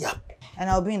 Yeah. And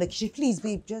I'll be in the kitchen. Please,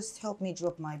 babe, just help me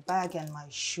drop my bag and my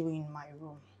shoe in my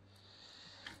room.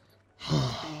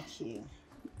 Thank you.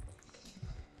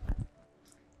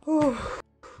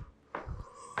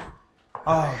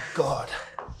 Oh, God.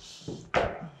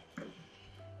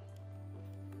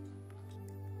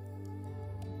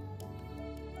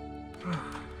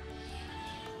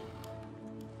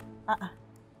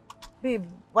 Babe,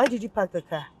 why did you park the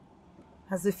car?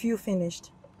 Has the fuel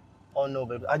finished? Oh, no,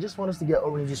 babe. I just want us to get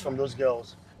oranges from those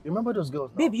girls. You remember those girls?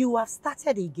 Babe, you have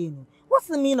started again. What's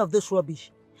the meaning of this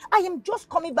rubbish? I am just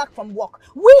coming back from work.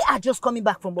 We are just coming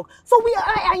back from work. So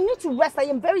I need to rest. I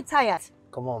am very tired.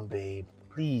 Come on, babe.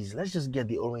 Please, let's just get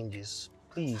the oranges.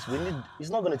 Please,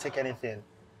 it's not going to take anything.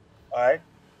 All right?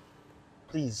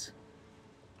 Please.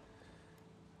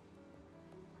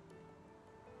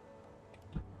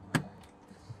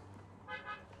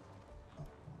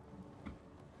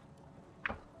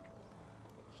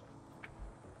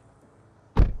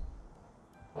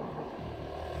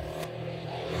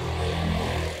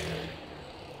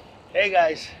 Hey,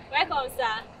 guys. Welcome,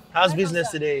 sir. How's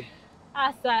business today?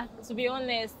 Sir, to be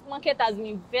honest, market has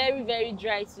been very, very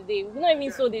dry today. We've not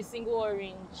even sold a single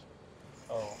orange.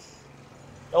 Oh.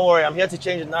 Don't worry, I'm here to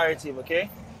change the narrative,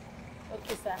 okay?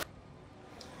 Okay, sir.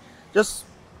 Just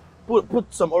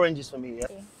put some oranges for me, yeah?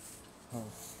 Okay.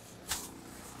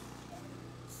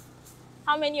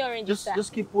 How many oranges, sir?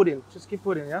 Just keep putting. Just keep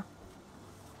putting, yeah?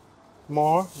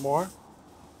 More.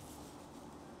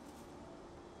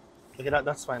 Okay,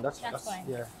 that's fine. That's fine.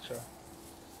 Yeah, sure.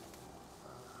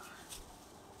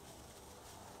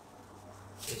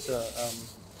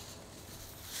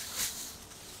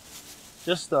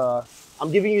 It's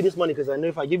I'm giving you this money because I know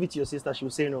if I give it to your sister, she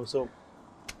will say no. So,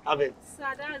 have it.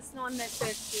 Sir, that's not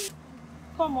necessary.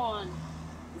 Come on.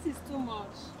 This is too much.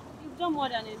 You've done more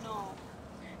than enough.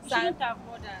 You shouldn't have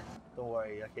bothered. Don't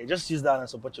worry, okay? Just use that and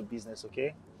support your business,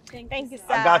 okay? Thank you, sir.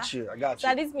 I got you.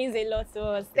 Sir, this means a lot to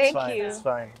us. Thank you. It's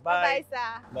fine. Bye,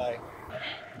 sir. Bye.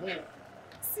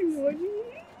 Simone.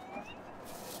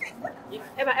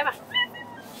 Eva.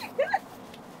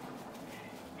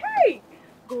 Hey!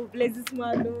 Go bless this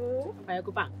man, no. I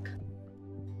go back.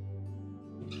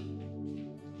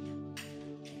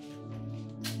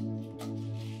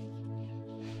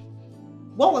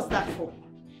 What was that for?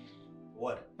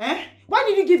 What? Eh? Why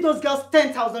did you give those girls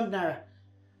 10,000 naira?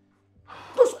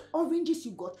 Those oranges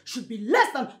you got should be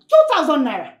less than 2,000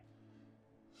 naira.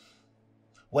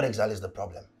 What exactly is the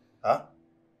problem? Huh?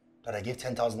 That I gave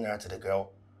 10,000 naira to the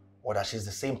girl, or that she's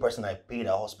the same person I paid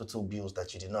her hospital bills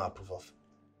that you did not approve of?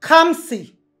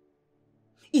 Kamsi,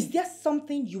 is there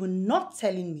something you are not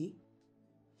telling me?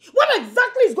 What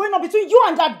exactly is going on between you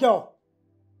and that girl?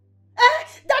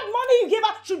 That money you gave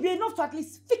her should be enough to at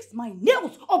least fix my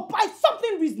nails or buy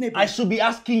something reasonable. I should be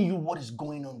asking you what is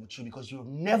going on with you because you've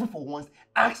never for once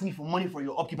asked me for money for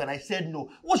your upkeep and I said no.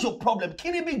 What's your problem?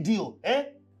 Can it be a big deal, eh?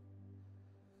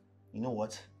 You know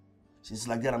what? Since it's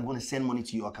like that, I'm going to send money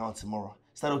to your account tomorrow.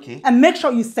 Is that okay? And make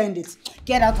sure you send it.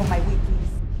 Get out of my way, please.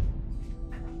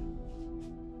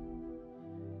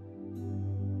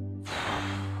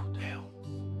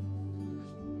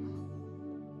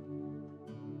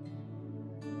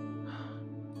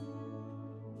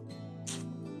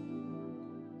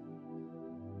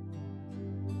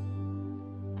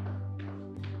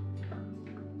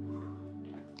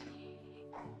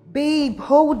 Babe,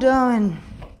 hold on.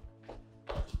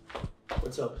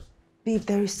 What's up? Babe,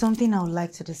 there is something I would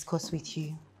like to discuss with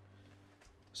you.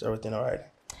 Is everything all right?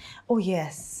 Oh,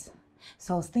 yes.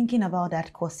 So I was thinking about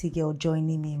that Kosi girl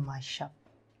joining me in my shop.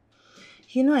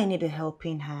 You know I need a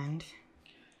helping hand.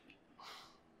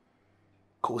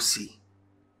 Kosi?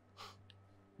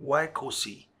 Why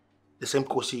Kosi? The same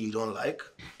Kosi you don't like?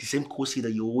 The same Kosi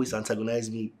that you always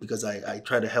antagonize me because I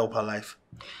try to help her life?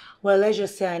 Well, let's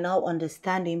just say I now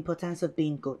understand the importance of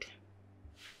being good.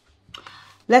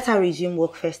 Let her resume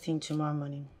work first thing tomorrow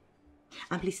morning.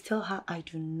 And please tell her I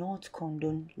do not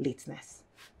condone lateness.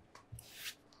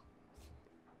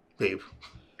 Babe,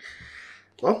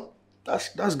 Well,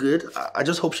 that's good. I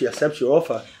just hope she accepts your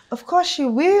offer. Of course she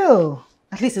will.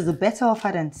 At least it's a better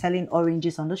offer than selling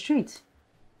oranges on the street.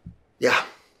 Yeah,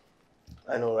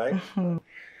 I know, right?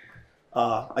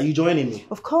 Are you joining me?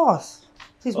 Of course.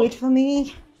 Please wait for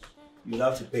me. You'll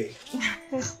have to pay.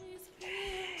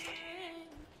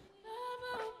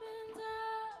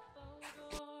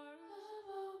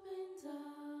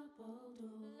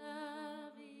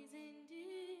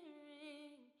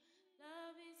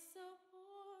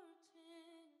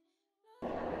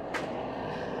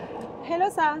 Hello,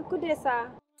 sir. Good day,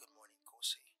 sir. Good morning,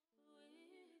 Kosi.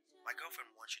 My girlfriend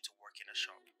wants you to work in a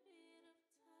shop.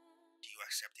 Do you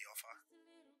accept the offer?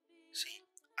 See,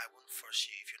 I won't force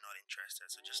you if you're not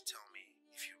interested, so just tell me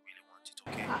if you really want it,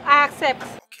 okay? I accept.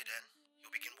 Okay then,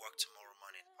 you'll begin work tomorrow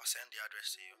morning. I'll send the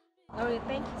address to you. Alright,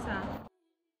 thank you, sir.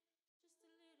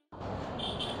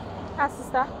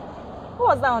 Sister, who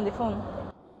was that on the phone?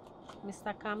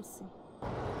 Mr. Kamsi.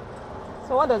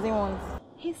 So what does he want?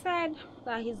 He said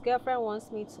that his girlfriend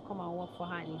wants me to come and work for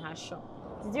her in her shop.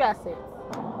 Did you accept?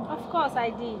 Of course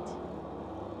I did.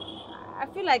 I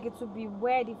feel like it would be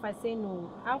weird if I say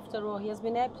no. After all, he has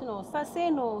been helping us. If I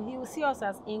say no, he will see us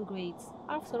as ingrates.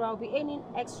 After all, I'll be earning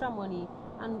extra money.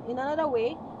 And in another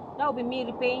way, that will be me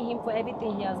repaying him for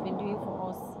everything he has been doing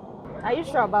for us. Are you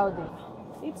sure about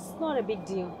it? It's not a big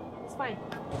deal. It's fine.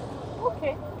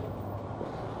 Okay.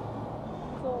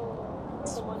 So,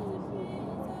 the money is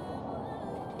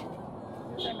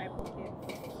Inside my pocket.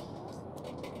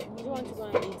 Do you want to go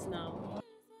and eat now?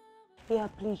 Yeah,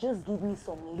 please just give me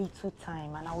some little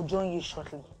time and I'll join you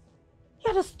shortly.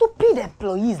 Yeah, the stupid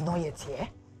employee is not yet here.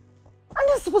 And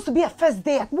this is supposed to be a first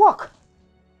day at work.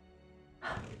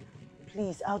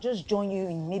 Please, I'll just join you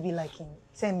in maybe like in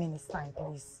 10 minutes time,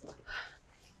 please.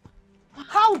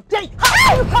 How dare you?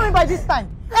 How are you coming by this time?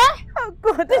 Eh? Oh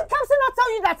God. Did Kamsi not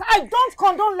tell you that I don't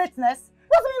condone lateness?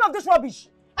 What's the meaning of this rubbish?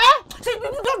 Eh? See,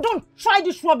 don't try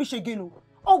this rubbish again.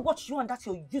 All what you and that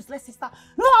your useless sister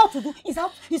know how to do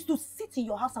is to sit in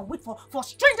your house and wait for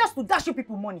strangers to dash you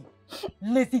people money.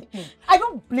 Lazy thing. I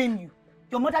don't blame you.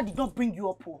 Your mother did not bring you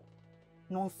up poor.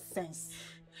 Nonsense.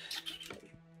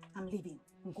 I'm leaving.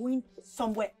 I'm going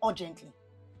somewhere urgently.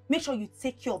 Make sure you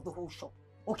take care of the whole shop,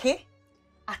 okay?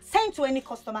 Attend to any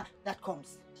customer that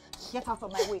comes. Get out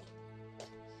of my way.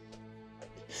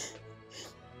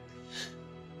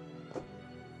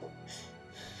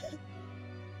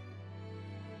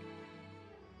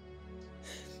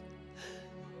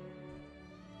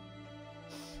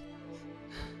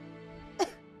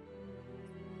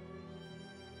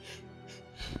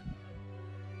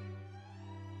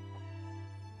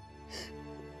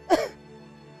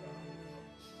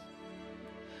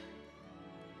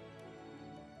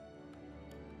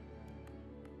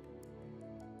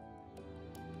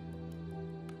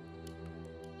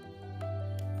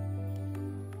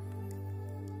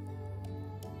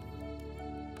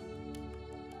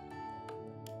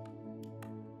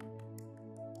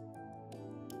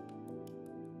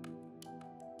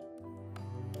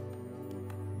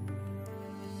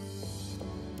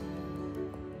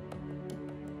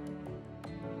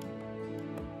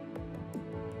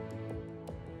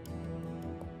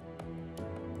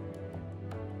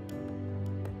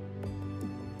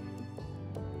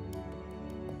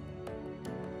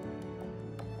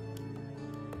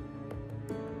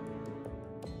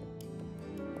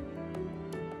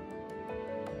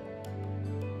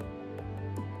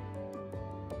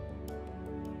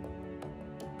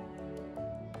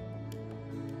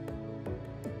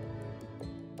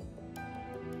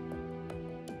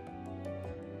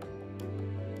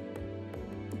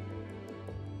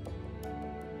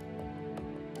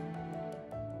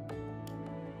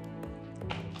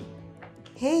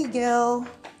 Hey girl,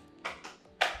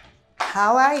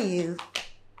 how are you?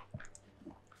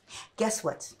 Guess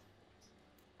what?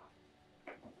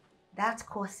 That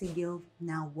Corsi girl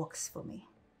now works for me.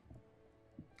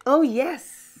 Oh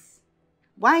yes,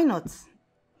 why not?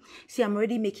 See, I'm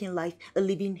already making life a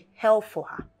living hell for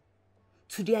her.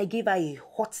 Today I gave her a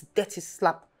hot, dirty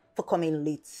slap for coming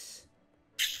late.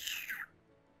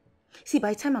 See,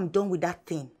 by the time I'm done with that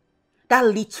thing, that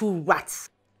little rat,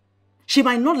 she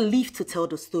might not live to tell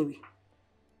the story.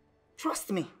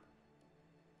 Trust me.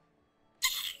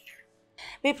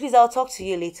 Babe, please, I'll talk to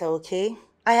you later, okay?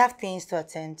 I have things to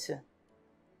attend to.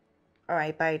 All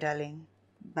right, bye, darling.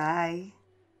 Bye.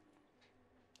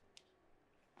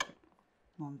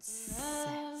 Nonsense.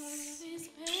 Love is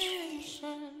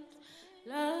patient.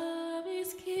 Love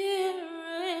is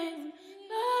caring.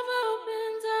 Love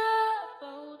opens up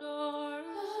all doors.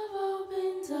 Love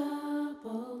opens up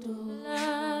all doors.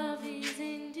 Love is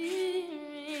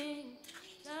endearing.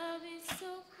 Love is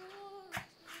so good.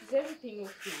 Is everything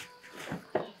okay?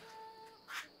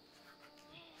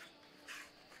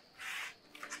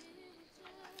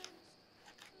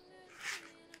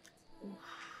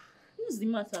 What's the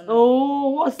matter now? Oh,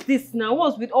 what's this now?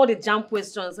 What's with all the jam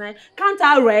questions? Eh? Can't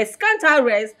I rest? Can't I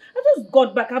rest? I just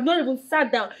got back. I've not even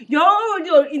sat down. You're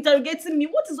already interrogating me.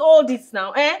 What is all this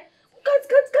now? Eh? Can't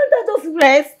I just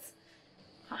rest?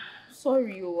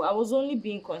 Sorry, I was only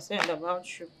being concerned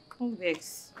about you. Don't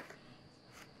vex.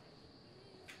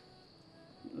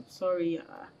 I'm sorry.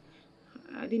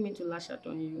 I didn't mean to lash out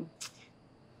on you.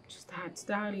 Just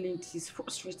that lady is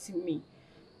frustrating me.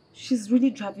 She's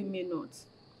really driving me nuts.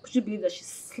 Could you believe that she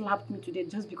slapped me today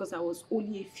just because I was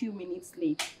only a few minutes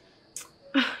late?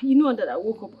 You know that I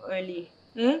woke up early.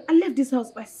 Eh? I left this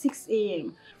house by 6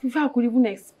 a.m. Before I could even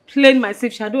explain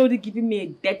myself, she had already given me a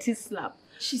dirty slap.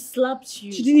 She slapped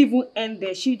you. She didn't even end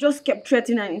there. She just kept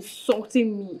threatening and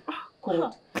insulting me. Oh,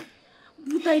 God.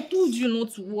 But I told you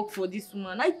not to work for this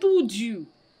woman. I told you.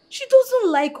 She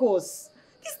doesn't like us.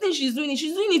 This thing she's doing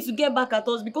it to get back at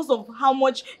us because of how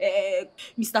much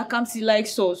Mr. Kamsi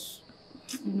likes us.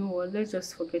 You know what? Let's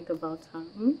just forget about her.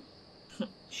 Hmm?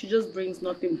 She just brings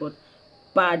nothing but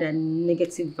bad and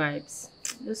negative vibes.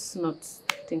 Let's not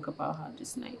think about her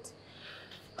this night.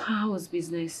 How was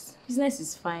business? Business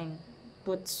is fine,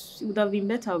 but it would have been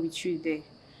better with you there.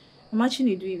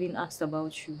 Amachini even asked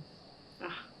about you.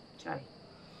 Chai.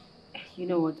 You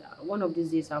know what? One of these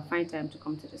days I'll find time to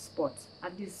come to the spot.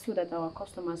 At least so that our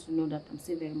customers will know that I'm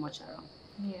still very much around.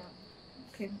 Yeah.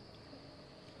 Okay.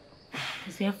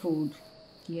 Is there food?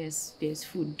 Yes, there's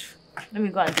food. Let me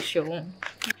go and dish your own.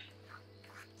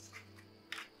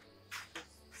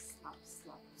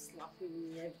 Slapping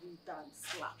me every time.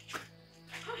 Slap.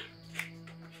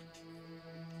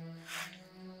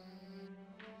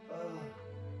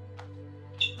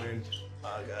 Man,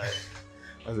 my God.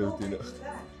 How's everything?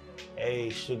 Hey,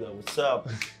 sugar, what's up?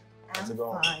 How's it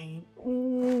going? Fine.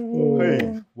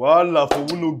 Hey, voila, for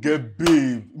we no get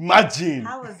babe. Imagine.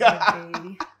 How was your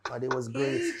baby? My day was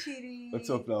great. Hey, Chidi. What's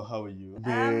up now? How are you? I'm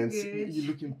Man, good. you're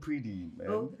looking pretty, man.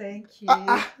 Oh, thank you.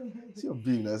 See your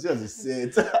babe now. See as it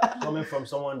said. Coming from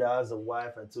someone that has a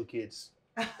wife and 2 kids.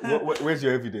 Where's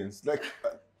your evidence? Like,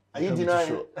 Are you I'm denying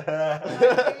sure. it?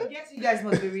 I guess you guys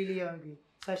must be really hungry.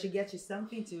 So I should get you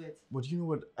something to it. But you know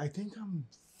what? I think I'm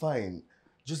fine.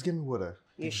 Just give me water.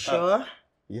 You sure?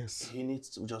 Yes. He needs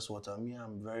to just water. Me,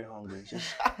 I'm very hungry.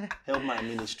 Just help my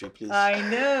ministry, please. I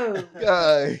know.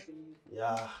 Guy.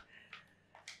 Yeah.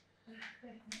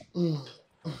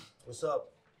 What's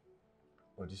up?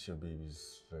 Oh, this your baby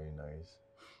is very nice.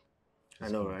 I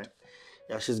know, right?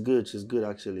 Yeah, she's good. She's good,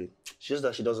 actually. It's just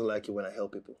that she doesn't like it when I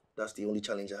help people. That's the only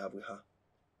challenge I have with her.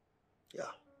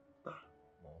 Yeah.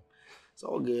 It's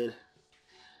all good.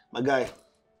 My guy,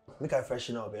 make I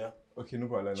freshen up, yeah? Okay, no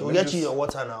problem. Should we get you your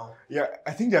water now? Yeah,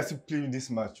 I think they're still playing this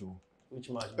match. Oh. Which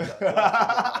match?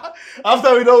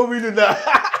 After we don't win that.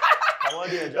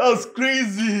 That was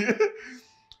crazy.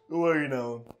 Don't worry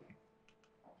now.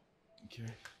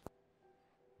 Okay.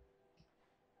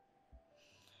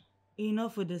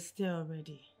 Enough with the stare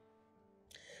already.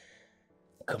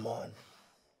 Come on.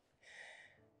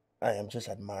 I am just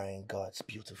admiring God's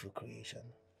beautiful creation.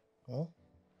 Huh?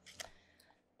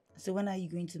 So when are you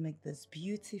going to make this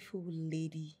beautiful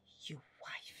lady your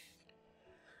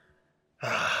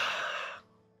wife?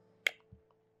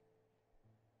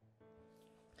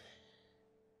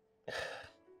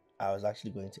 I was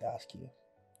actually going to ask you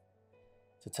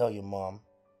to tell your mom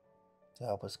to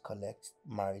help us collect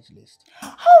marriage list.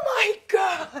 Oh my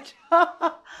God!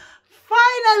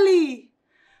 Finally!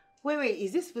 Wait,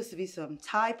 is this supposed to be some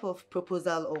type of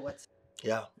proposal or what?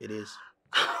 Yeah, it is.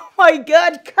 Oh my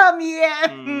God, come here!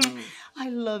 I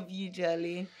love you,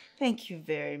 darling. Thank you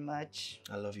very much.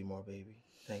 I love you more, baby.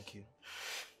 Thank you.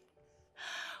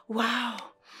 Wow,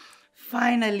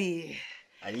 finally.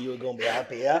 I knew you were going to be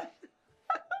happy, yeah?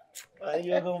 I knew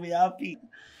you were going to be happy.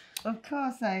 Of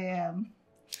course I am.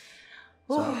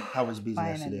 So, how was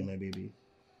business Finally. today, my baby?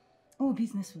 Oh,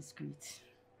 business was great.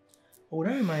 Oh,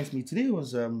 that reminds me. Today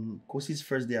was Kosi's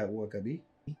first day at work, Abi.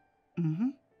 Mm-hmm.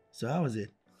 So how was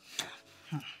it?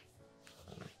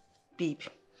 Babe,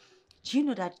 do you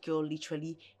know that girl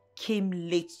literally came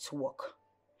late to work?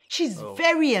 She's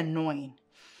very annoying.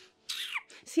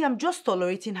 See, I'm just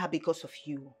tolerating her because of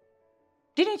you.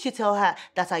 Didn't you tell her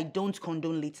that I don't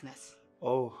condone lateness?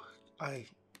 Oh, I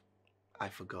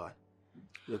forgot.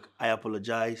 Look, I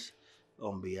apologize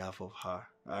on behalf of her.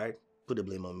 All right? Put the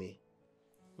blame on me.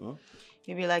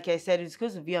 Maybe like I said, it's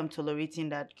because of you I'm tolerating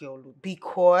that girl.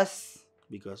 Because...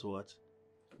 Because what?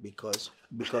 Because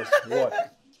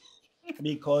what?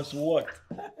 Because what?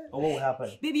 Or what will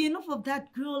happen? Baby, enough of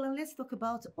that girl and let's talk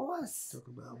about us. Talk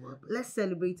about what? Let's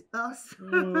celebrate us.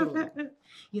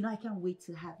 You know, I can't wait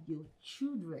to have your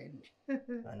children.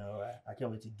 I know, right? I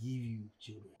can't wait to give you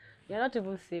children. You're not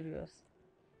even serious.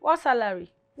 What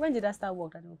salary? When did I start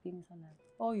work that they will pay me salary?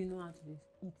 All you know how to do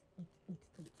is eat.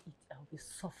 I'll be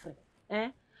suffering.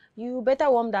 Eh? You better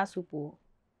warm that soup. Oh.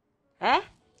 Eh?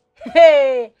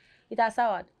 Hey! It has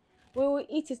soured. We will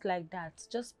eat it like that.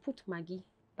 Just put Maggi,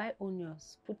 buy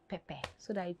onions, put pepper,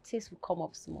 so that its taste will come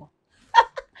up small.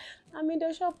 I'm in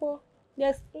the shop. Oh.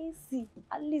 There's AC.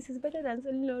 At least it's better than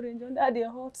selling orange under the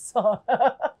hot sun.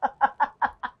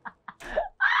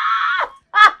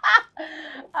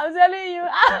 I'm telling you.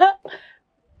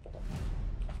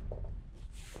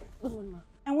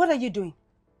 And what are you doing?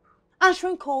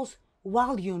 Answering calls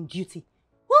while you're on duty.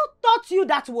 Who taught you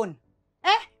that one?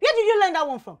 Eh? Where did you learn that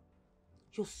one from?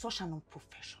 You're such an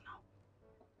unprofessional,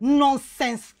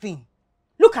 nonsense thing.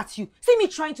 Look at you. See me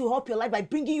trying to help your life by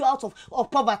bringing you out of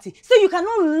poverty. So you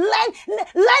cannot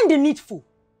learn the needful.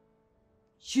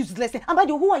 Useless. And by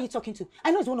the way, who are you talking to?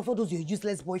 I know it's one of all those your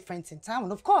useless boyfriends in town,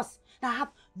 of course. Now I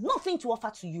have nothing to offer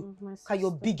to you.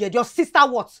 You're big-head. Your sister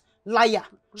what? Liar.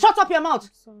 Shut up your mouth.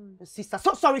 Your sister.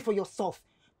 So sorry for yourself.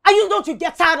 Are you don't you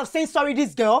get tired of saying sorry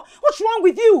this girl? What's wrong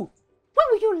with you? When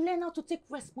will you learn how to take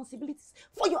responsibilities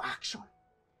for your action?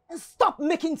 And stop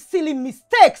making silly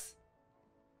mistakes.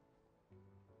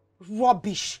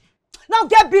 Rubbish. Now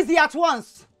get busy at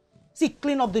once. See,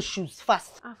 clean up the shoes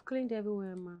fast. I've cleaned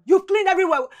everywhere, ma. You've cleaned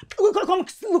everywhere. Come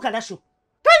look at that shoe.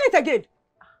 Clean it again.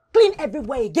 Clean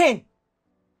everywhere again.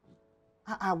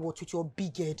 What with your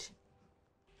big head?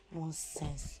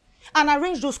 Nonsense. And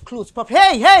arrange those clothes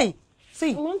properly. Hey!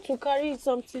 See. I want to carry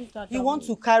something that... You want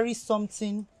to carry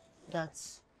something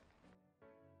that's...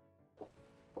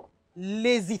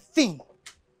 lazy thing.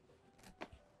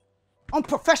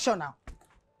 Unprofessional.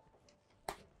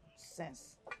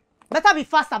 Sense. Better be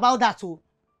fast about that, too.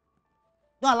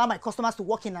 Don't allow my customers to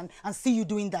walk in and see you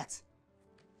doing that.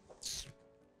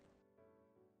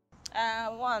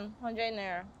 100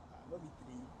 naira.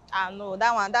 No,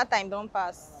 that one, that time don't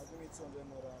pass. Give me 200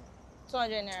 naira.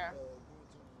 200 naira.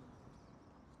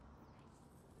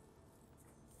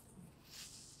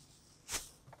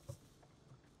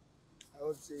 I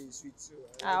would say it's sweet too.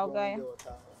 Okay.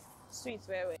 Sweet,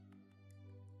 where?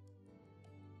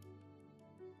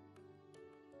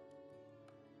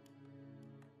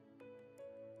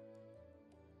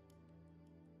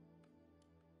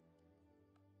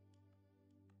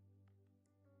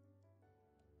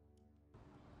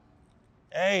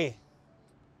 Hey.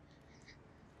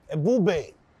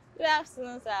 Ebube. Good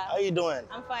afternoon, sir. How you doing?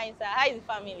 I'm fine, sir. How is the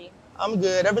family? I'm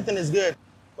good. Everything is good.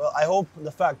 Well, I hope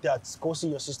the fact that Kosi,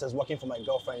 your sister, is working for my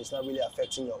girlfriend is not really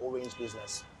affecting your orange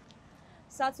business.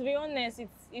 Sir, to be honest,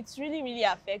 it's really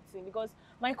affecting because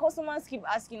my customers keep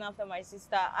asking after my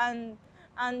sister and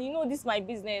you know, this is my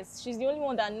business. She's the only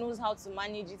one that knows how to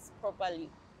manage it properly.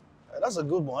 That's a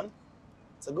good one.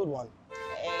 It's a good one.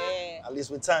 At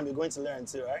least with time, you're going to learn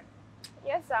too, right?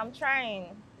 Yes, sir, I'm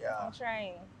trying. Yeah. I'm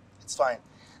trying. It's fine.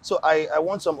 So I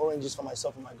want some oranges for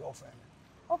myself and my girlfriend.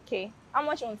 Okay. How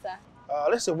much on, sir?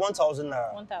 Let's say 1,000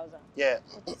 naira. 1,000. Yeah.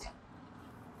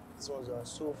 These ones are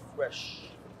so fresh.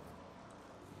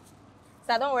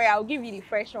 Sir, don't worry. I'll give you the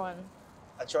fresh one.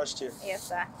 I trust you. Yes,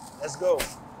 sir. Let's go.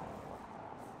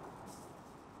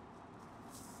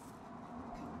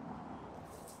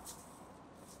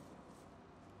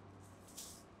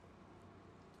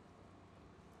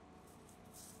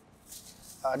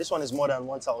 This one is more than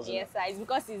 1,000. Yes, sir. It's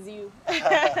because it's you.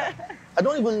 I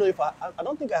don't even know if I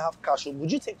don't think I have cash. Would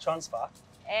you take transfer?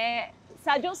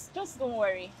 Sir, just don't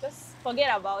worry. Just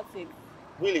forget about it.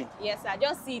 Really? Yes, sir.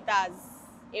 Just see it as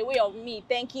a way of me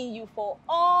thanking you for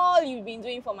all you've been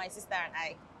doing for my sister and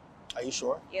I. Are you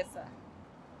sure? Yes, sir.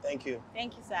 Thank you.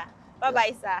 Thank you, sir.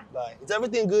 Bye-bye, sir. Bye. Is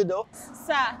everything good though?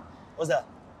 Sir. What's that?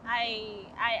 I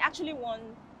actually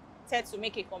wanted to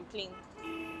make a complaint.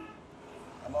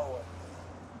 About what?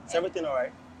 Is everything all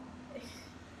right?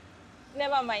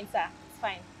 Never mind, sir. It's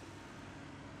fine.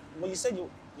 Well, you said you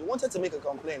wanted to make a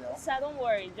complaint, no? Sir, don't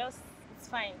worry. It's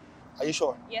fine. Are you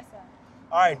sure? Yes, sir.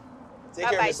 All right. Take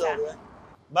care of yourself, sir. man.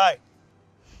 Bye.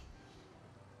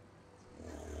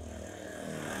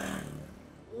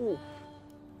 Ooh.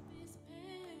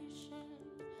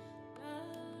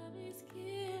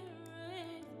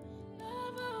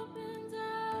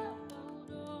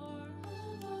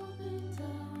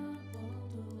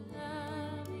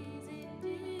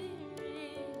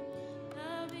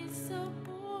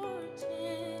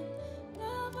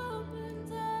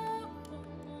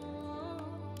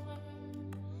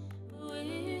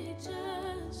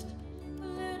 Just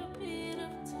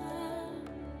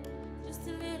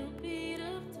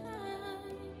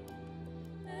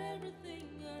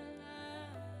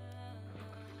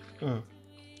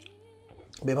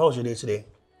Babe, how was your day today?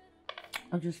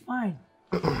 I'm just fine.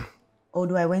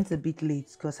 Although I went a bit late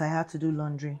because I had to do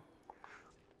laundry.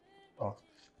 Oh.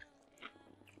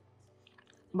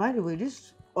 By the way,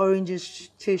 these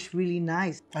oranges taste really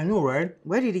nice. I know, right?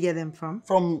 Where did you get them from?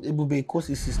 From Ebube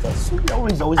Kosi's sister. So the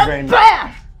orange is always very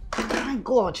nice. My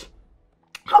God.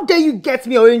 How dare you get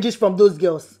me oranges from those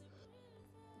girls?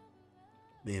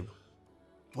 Babe,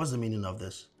 what's the meaning of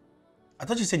this? I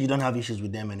thought you said you don't have issues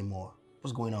with them anymore.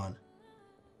 What's going on?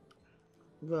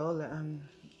 Well,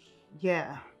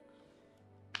 yeah.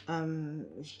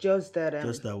 It's just that,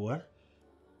 Just that what?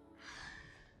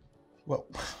 Well,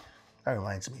 that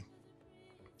reminds me.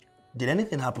 Did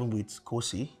anything happen with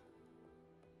Kosi?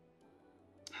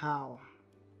 How?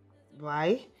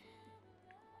 Why?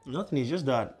 Nothing, it's just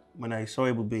that when I saw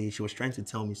Ebube, she was trying to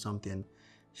tell me something.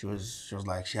 She was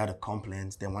like, she had a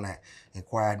complaint. Then when I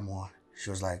inquired more, she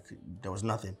was like, there was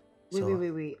nothing.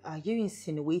 Wait. Are you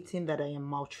insinuating that I am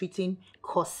maltreating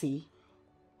Kosi?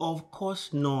 Of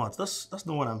course not. That's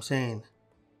not what I'm saying.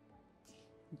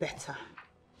 Better.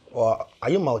 Or are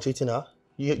you maltreating her?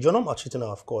 You're not maltreating her,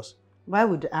 of course. Why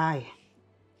would I?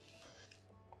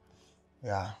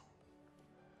 Yeah.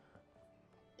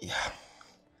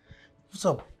 What's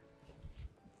up?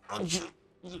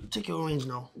 Take your orange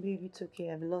now. Baby, it's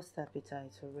okay. I've lost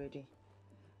appetite already.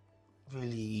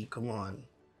 Really? Come on.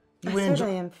 I said I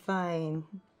am fine.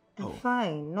 I'm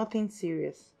fine. Nothing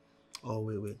serious. Oh,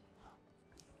 wait.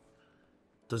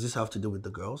 Does this have to do with the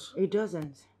girls? It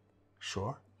doesn't.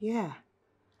 Sure? Yeah.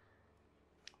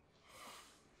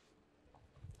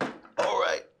 All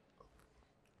right.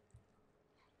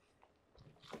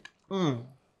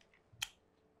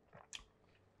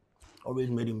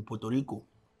 Always made in Puerto Rico.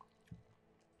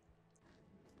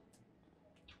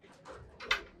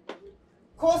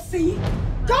 Kosi!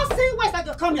 Just see where's that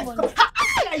girl? Come here. How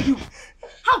dare you?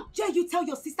 How dare you tell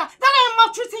your sister that I am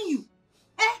maltreating you?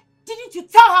 Didn't you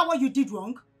tell her what you did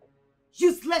wrong?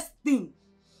 Useless thing.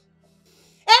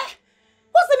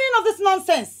 What's the meaning of this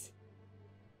nonsense?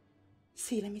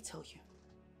 See, let me tell you.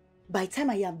 By the time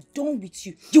I am done with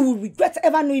you, you will regret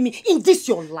ever knowing me in this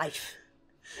your life.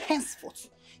 Henceforth,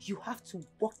 you have to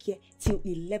work here till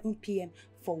 11 p.m.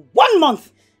 for 1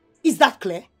 month. Is that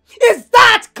clear? Is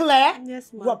that clear?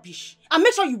 Yes, ma'am. Rubbish. And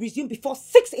make sure you resume before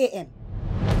 6 a.m.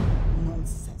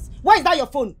 Nonsense. Why is that your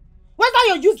phone? Where's that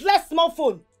your useless small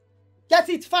phone? Get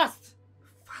it fast.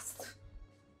 Fast.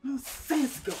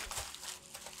 Nonsense, girl.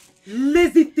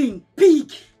 Lazy thing. Pig.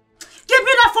 Give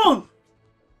me that phone.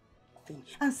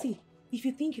 And see, if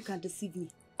you think you can deceive me,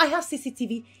 I have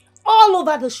CCTV all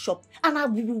over the shop and I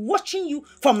will be watching you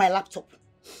from my laptop.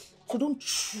 So don't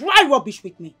try rubbish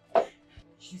with me.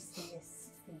 Useless.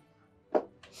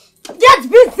 Get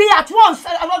busy at once.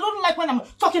 I don't like when I'm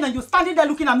talking and you're standing there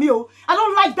looking at me. Oh, I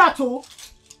don't like that. Oh,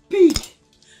 pig. See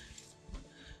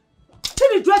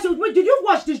the dress. Wait, did you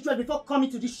wash this dress before coming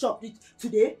to this shop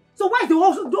today? So why is the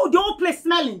whole place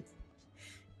smelling?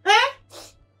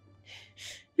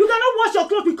 You cannot wash your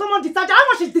clothes with common detergent. How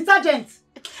much is detergent?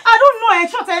 I don't know. In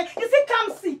short, you see,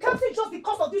 can't see just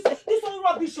because of this whole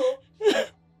rubbish. Oh.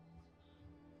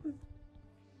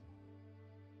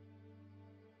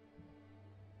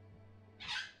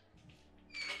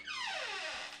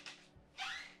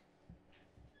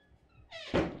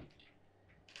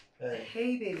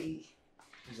 Hey, baby.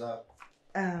 What's up?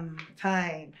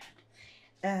 Fine.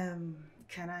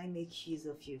 Can I make use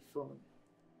of your phone?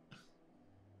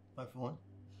 My phone?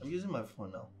 I'm using my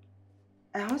phone now.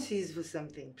 I want to use it for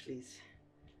something, please.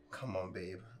 Come on,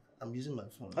 babe. I'm using my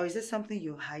phone. Or is there something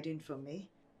you're hiding from me?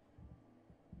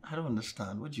 I don't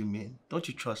understand. What do you mean? Don't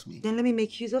you trust me? Then let me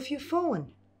make use of your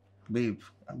phone. Babe,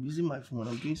 I'm using my phone.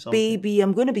 I'm doing something. Baby,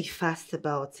 I'm going to be fast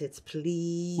about it,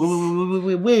 please.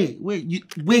 Wait.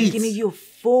 Give me your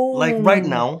phone. Like right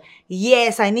now?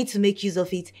 Yes, I need to make use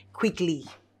of it quickly.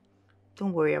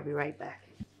 Don't worry, I'll be right back.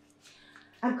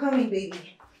 I'm coming, baby.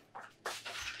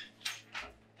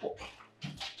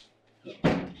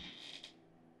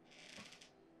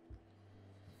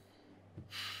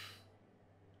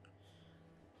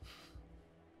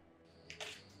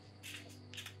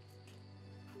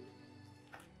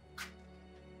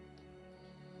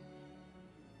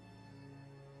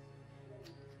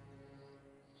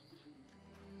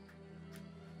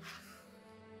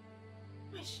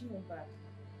 Why is she not back?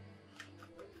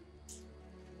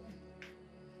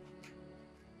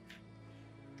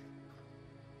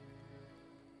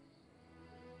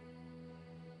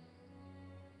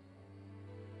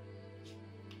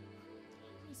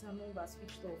 Why is her number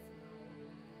switched off?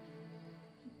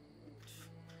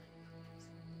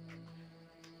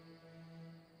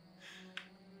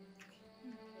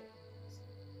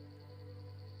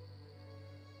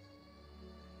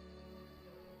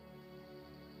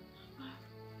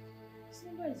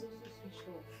 His number is also switched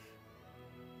off.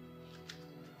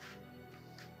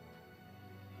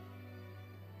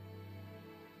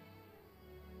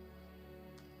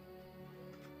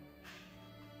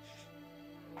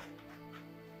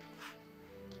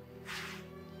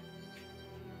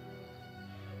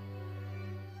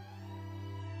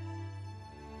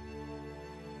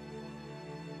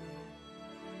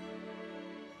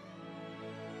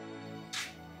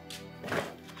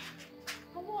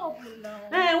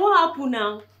 What happened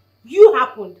now? You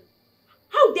happened.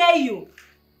 How dare you?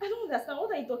 I don't understand.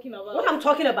 What are you talking about? What I'm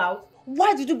talking about?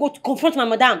 Why did you go to confront my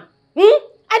madam? I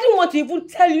didn't want to even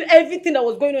tell you everything that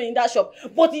was going on in that shop.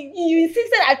 But you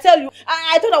insisted I tell you.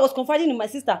 I thought I was confiding in my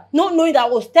sister, not knowing that I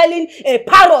was telling a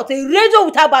parrot, a radio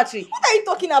with her battery. What are you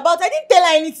talking about? I didn't tell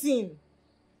her anything.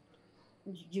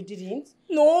 You didn't?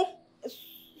 No.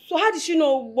 So how did she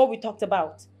know what we talked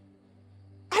about?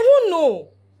 I don't know.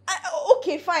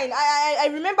 Okay, fine. I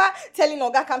remember telling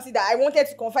Oga Kamsi that I wanted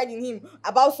to confide in him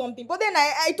about something. But then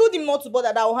I told him not to bother,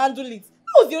 that I'll handle it.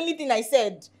 That was the only thing I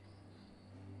said.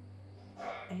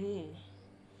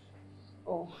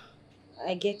 Oh,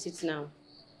 I get it now.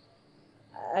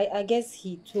 I guess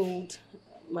he told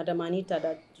Madam Anita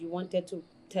that you wanted to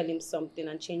tell him something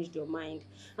and changed your mind.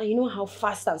 And you know how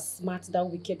fast and smart that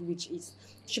wicked witch is.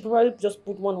 She probably just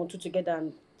put one or two together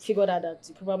and figured out that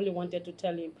you probably wanted to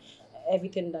tell him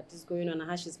everything that is going on and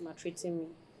how she's maltreating me.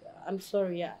 I'm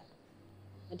sorry, I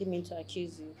didn't mean to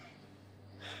accuse you.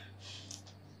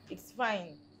 It's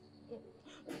fine.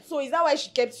 So is that why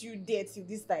she kept you there till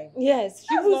this time? Yes,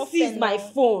 she even seized my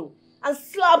phone and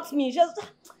slapped me.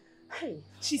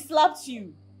 She slapped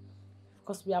you?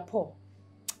 Because we are poor.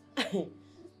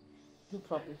 No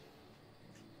problem.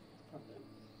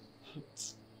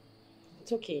 It's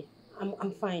okay.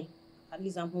 I'm fine. At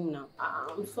least I'm home now.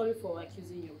 I'm sorry for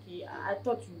accusing you, okay? I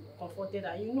thought you comforted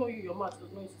her. You know your mouth was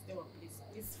going to stay on place.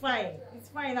 It's fine. It's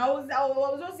fine. I was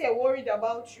just here worried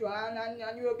about you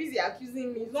and you were busy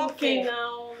accusing me. It's not okay fair.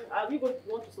 Now. Are you going to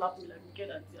want to slap me like we get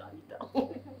until Anita?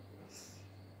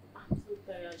 I'm so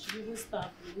tired. She didn't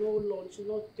start. No lunch,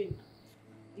 no thing.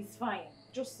 It's fine.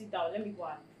 Just sit down. Let me go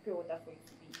and prepare water for you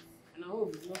to eat. And I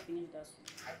hope you've not finished that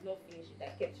soup. I've not finished it. I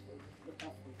kept it for you.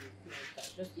 Water for you.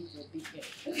 Just eat your big head.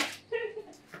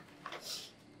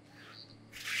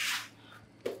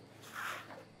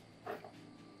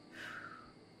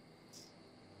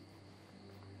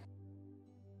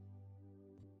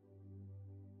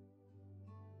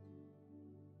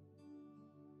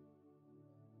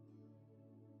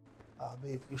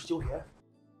 Babe, you're still here?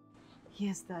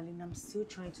 Yes, darling. I'm still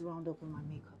trying to round up on my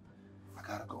makeup. I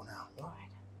gotta go now. All right.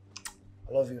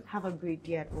 I love you. Have a great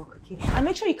day at work, okay? And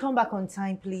make sure you come back on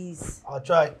time, please. I'll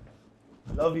try.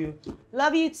 I love you.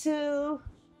 Love you too.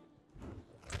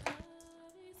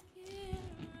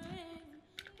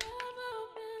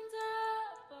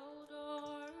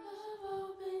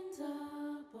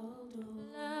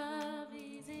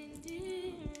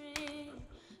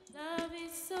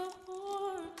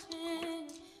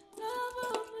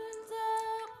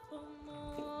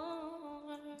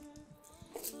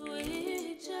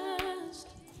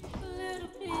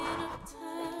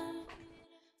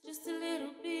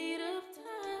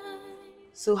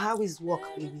 So how is work,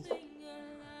 baby?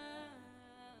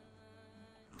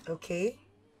 Okay.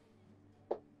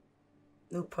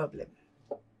 No problem.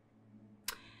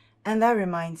 And that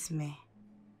reminds me,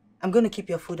 I'm going to keep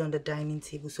your food on the dining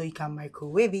table so you can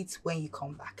microwave it when you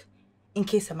come back, in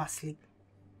case I'm asleep.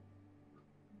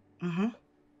 All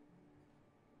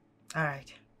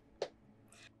right.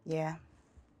 Yeah.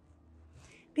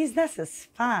 Business is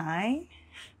fine.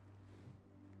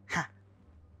 Ha.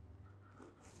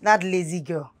 That lazy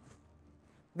girl.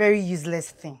 Very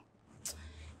useless thing.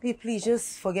 Babe, please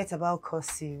just forget about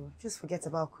Kosi. Just forget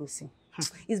about Kosi.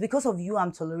 It's because of you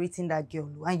I'm tolerating that girl,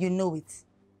 and you know it.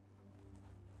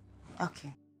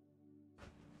 Okay.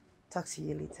 Talk to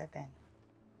you later then.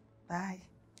 Bye.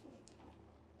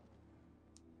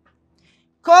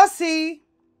 Kosi!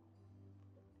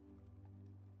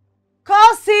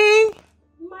 Kosi!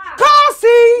 Ma!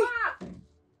 Kosi! Ma!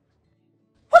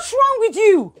 What's wrong with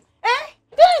you? Eh?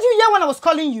 Didn't you hear when I was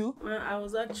calling you? I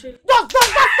was actually... Just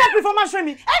stop me from answering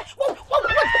me. Eh? What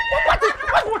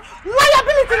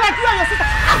liability like you and your sister?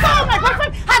 I saw my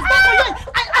boyfriend has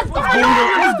gone for you.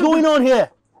 What's going on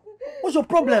here? What's your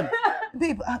problem?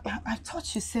 Babe, I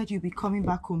thought you said you'd be coming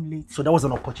back home late. So that was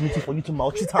an opportunity for you to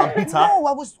maltreat her and beat her? No,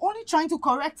 I was only trying to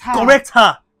correct her. Correct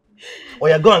her? Or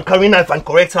you're going to carry a knife and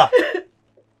correct her?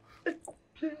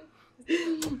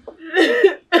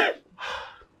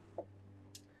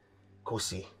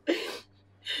 Kosi,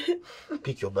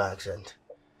 pick your bags and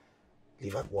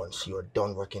leave at once. You're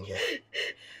done working here.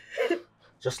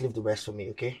 Just leave the rest for me,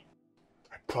 okay?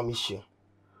 I promise you.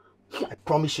 I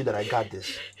promise you that I got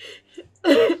this.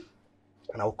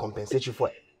 And I will compensate you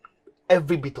for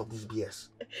every bit of this BS.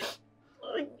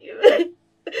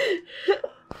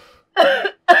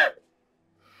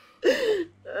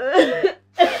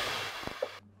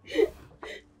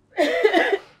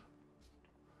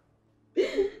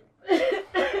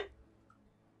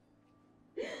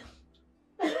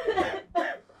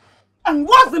 And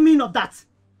what's the meaning of that?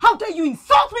 How dare you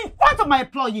insult me in front of my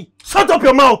employee? Shut up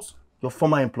your mouth! Your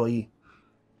former employee.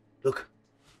 Look,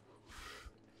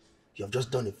 you have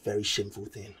just done a very shameful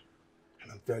thing.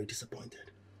 And I'm very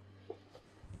disappointed.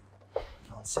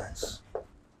 Nonsense.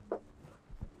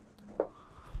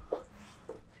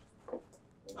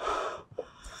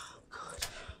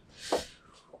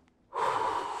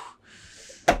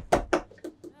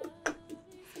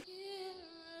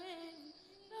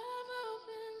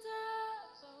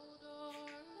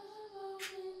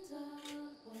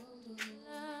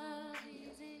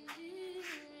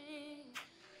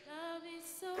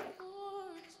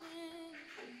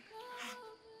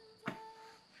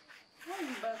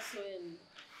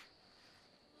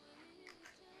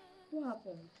 What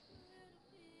happened?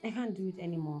 I can't do it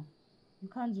anymore. You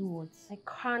can't do what? I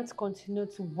can't continue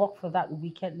to work for that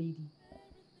wicked lady.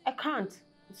 I can't.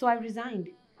 So I resigned.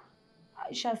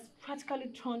 She has practically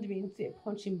turned me into a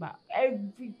punching bag.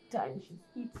 Every time she's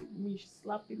hitting me, she's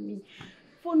slapping me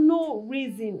for no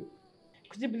reason.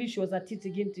 Could you believe she was at it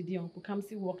again today? Uncle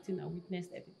Kamsi walked in and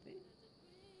witnessed everything.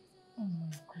 Oh my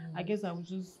God. I guess I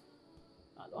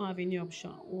don't have any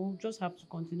option. We'll just have to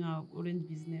continue our orange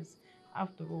business.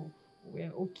 After all,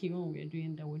 we're okay when we're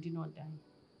doing that. We did not die.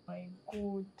 My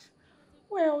God.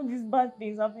 Why are all these bad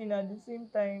things happening at the same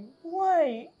time?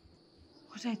 Why?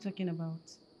 What are you talking about?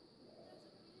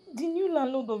 The new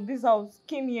landlord of this house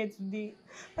came here today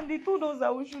and they told us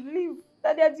that we should leave.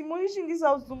 That they are demolishing this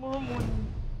house tomorrow morning.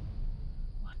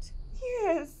 What?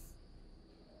 Yes.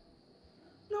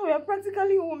 Now we are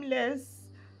practically homeless.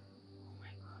 Oh my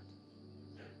God.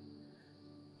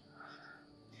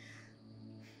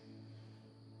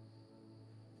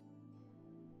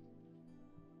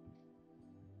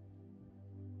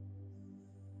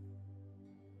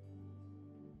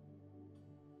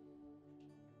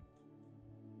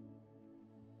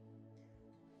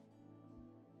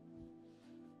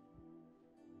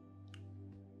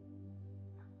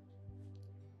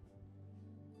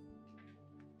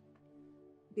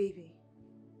 Baby.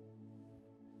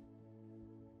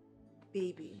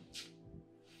 Baby.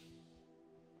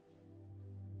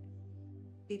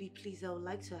 Baby, please, I would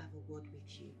like to have a word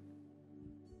with you.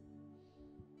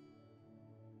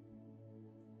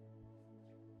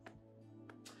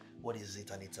 What is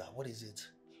it, Anita? What is it?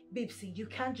 Babe, see, you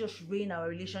can't just ruin our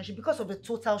relationship because of a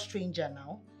total stranger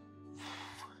now.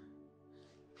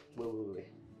 Wait.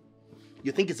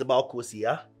 You think it's about Kosi,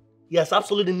 yeah? It has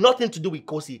absolutely nothing to do with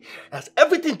Kosi. It has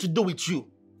everything to do with you.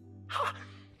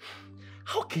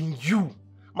 How can you,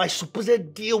 my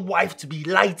supposed dear wife, to be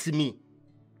lied to me?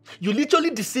 You literally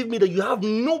deceived me that you have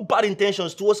no bad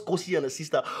intentions towards Kosi and her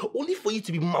sister, only for you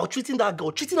to be maltreating that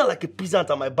girl, treating her like a peasant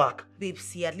at my back. Babe,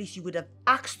 see, at least you would have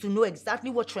asked to know exactly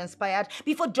what transpired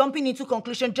before jumping into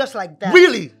conclusion just like that.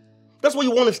 Really? That's what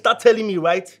you want to start telling me,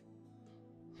 right?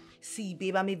 See,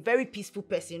 babe, I'm a very peaceful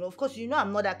person. Of course, you know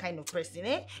I'm not that kind of person,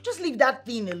 eh? Just leave that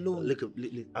thing alone. Look,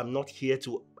 I'm not here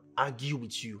to argue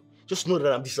with you. Just know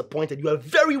that I'm disappointed. You are a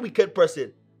very wicked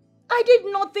person. I did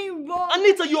nothing wrong.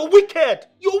 Anita, you're wicked.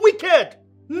 You're wicked.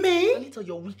 Me? Anita,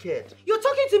 you're wicked. You're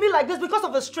talking to me like this because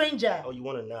of a stranger. Oh, you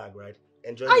want to nag, right?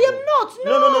 Enjoy. I am not.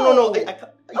 No.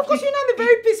 No. Of course, you know I'm a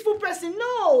very peaceful person.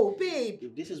 No, babe.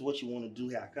 If this is what you want to do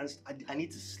here, I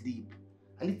need to sleep.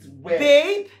 I need to rest.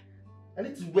 Babe? I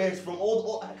need to rest from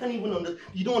all I can't even understand.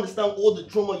 You don't understand all the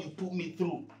trauma you put me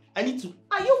through. I need to.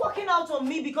 Are you walking out on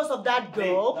me because of that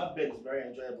girl? Babe, that bed is very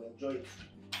enjoyable. Enjoy it.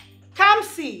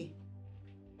 Kamsi.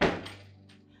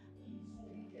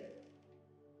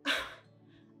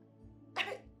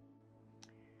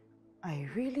 I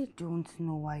really don't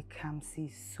know why Kamsi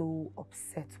is so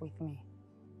upset with me.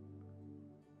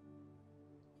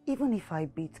 Even if I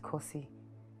beat Kosi,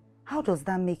 how does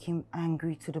that make him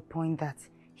angry to the point that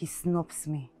he snubs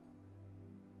me?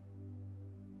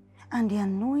 And the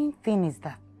annoying thing is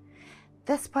that,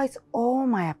 despite all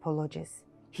my apologies,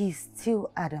 he's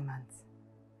still adamant.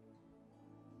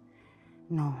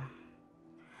 No,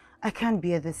 I can't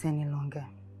bear this any longer.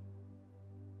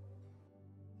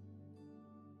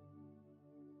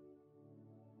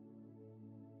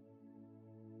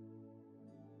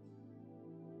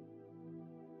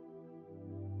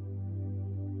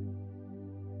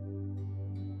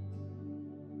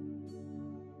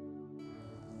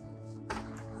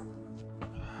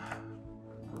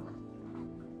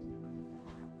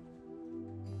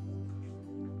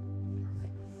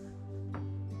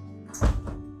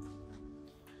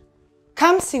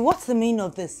 Kamsi, what's the meaning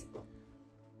of this?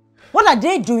 What are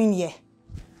they doing here?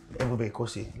 Everybody,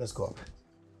 Kosi, let's go up.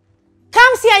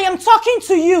 Kamsi, I am talking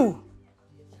to you.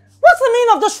 What's the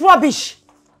meaning of this rubbish?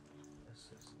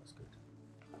 That's good.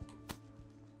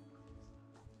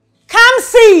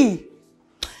 Kamsi!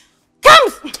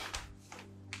 Kamsi!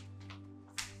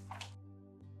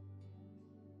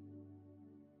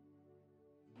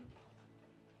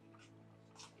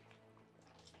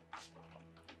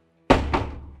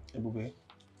 Ebube,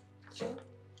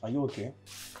 are you okay?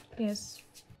 Yes.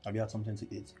 Have you had something to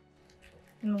eat?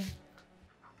 No.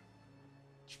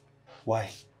 Why?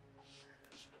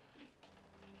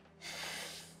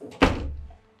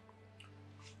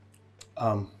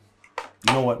 You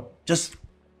know what? Just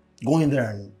go in there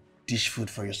and dish food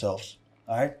for yourselves.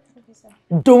 Alright? Okay, sir.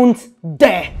 Don't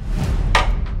dare!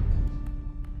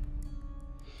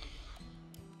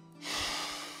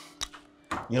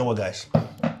 You know what, guys?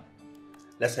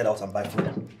 Let's head out and buy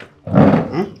food.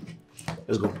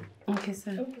 Let's go. Okay,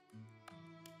 sir. Okay.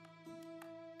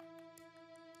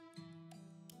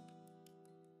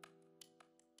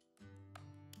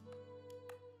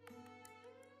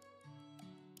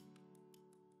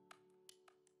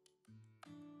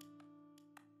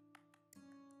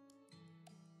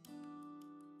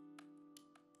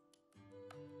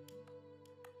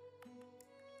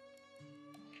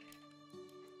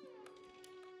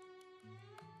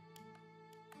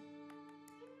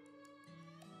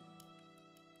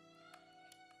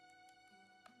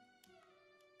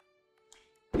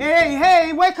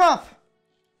 Hey, wake up!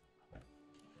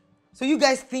 So you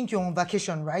guys think you're on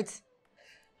vacation, right?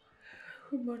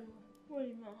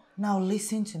 Now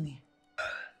listen to me.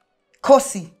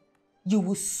 Kosi, you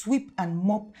will sweep and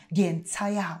mop the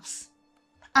entire house.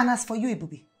 And as for you,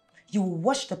 Ebube, you will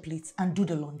wash the plates and do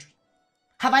the laundry.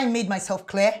 Have I made myself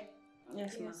clear?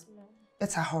 Yes, ma'am.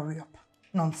 Better hurry up.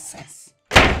 Nonsense.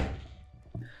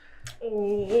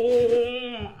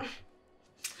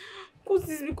 Because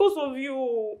it's because of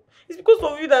you. It's because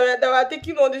of you that we're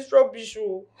taking all this rubbish.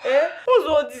 Eh? What's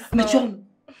all this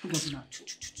now?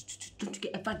 Don't you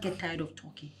ever get tired of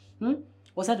talking?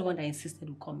 Was I the one that insisted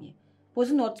to come here?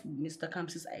 Was it not Mr.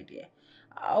 Kamsi's idea?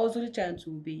 I was only trying to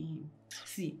obey him.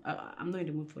 See, I'm not in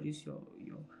the mood for this, your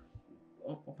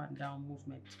up and down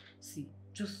movement. See,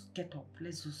 just get up.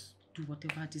 Let's just do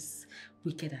whatever this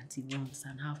wicked auntie wants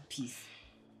and have peace.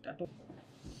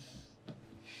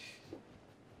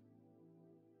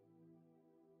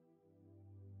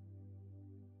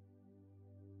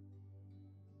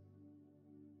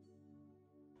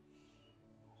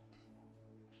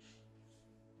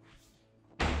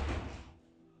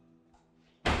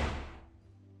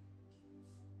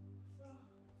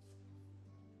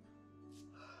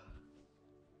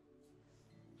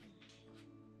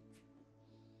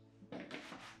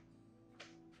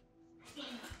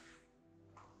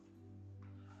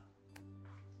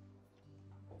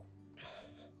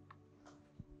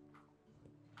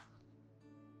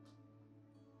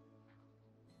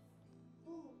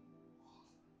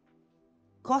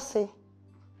 Kosi,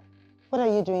 what are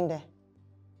you doing there?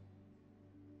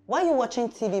 Why are you watching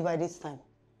TV by this time?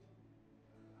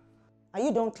 Are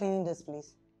you done cleaning this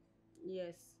place?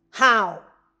 Yes. How?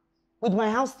 With my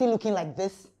house still looking like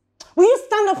this? Will you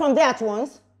stand up from there at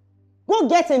once? Go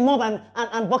get a mop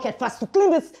and bucket fast to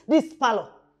clean this parlor.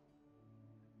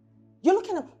 You're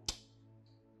looking up.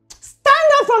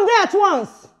 Stand up from there at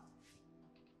once!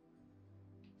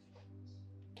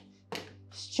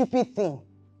 Stupid thing.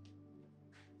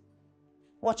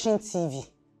 Watching TV.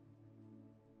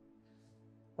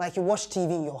 Like you watch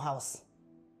TV in your house.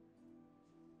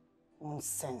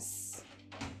 Nonsense.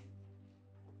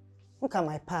 Look at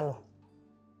my parlor.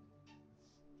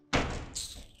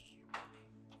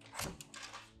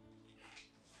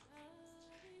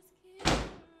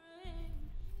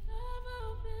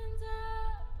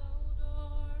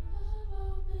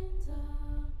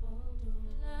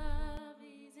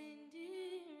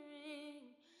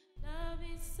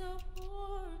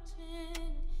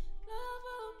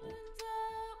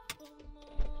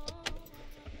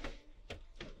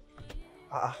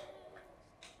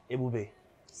 Ebube.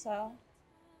 Sir?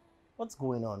 What's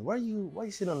going on? Why are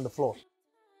you sitting on the floor?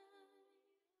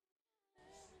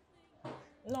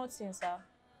 Nothing, sir.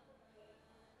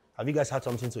 Have you guys had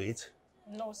something to eat?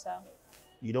 No, sir.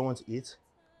 You don't want to eat?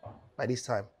 By this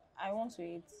time? I want to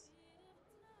eat.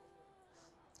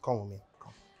 Come with me.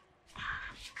 Come.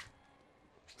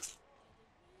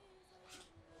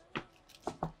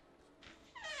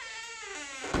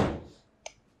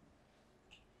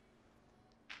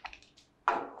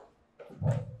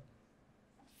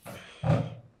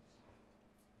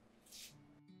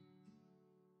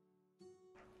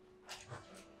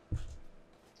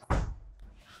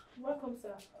 welcome,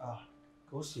 sir. Ah,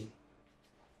 go see.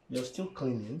 You're still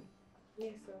cleaning?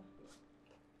 Yes, sir.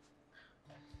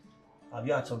 Have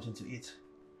you had something to eat?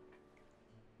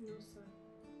 No, sir.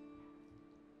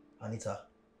 Anita,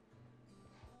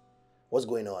 what's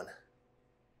going on?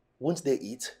 Won't they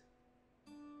eat?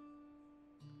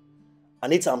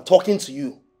 Anita, I'm talking to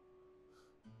you.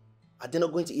 Are they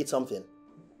not going to eat something?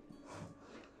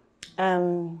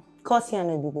 CHINENYE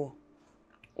ULAEGBU,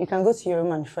 you can go to your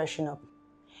room and freshen up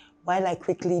while I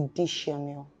quickly dish your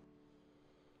meal.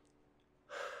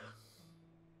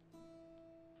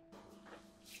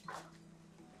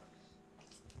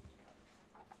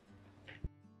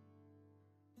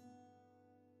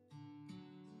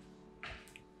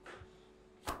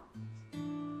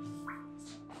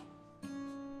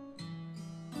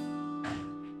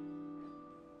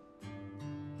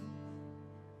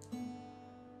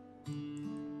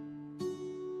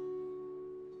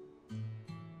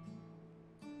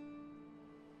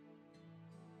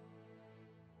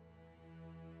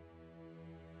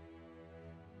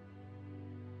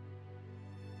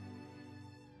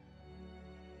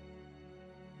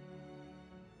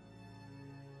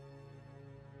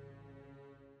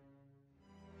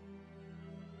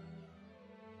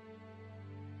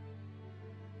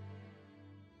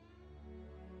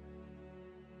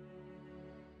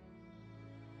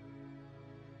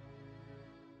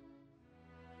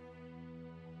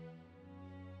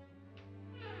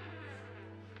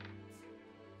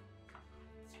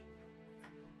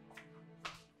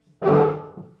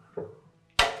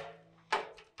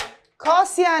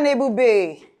 CHINENYE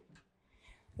ULAEGBU,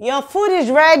 your food is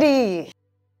ready.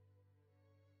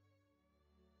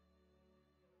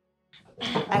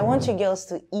 I want you girls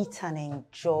to eat and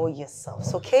enjoy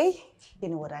yourselves, okay? You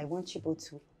know what? I want you both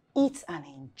to eat and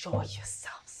enjoy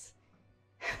yourselves.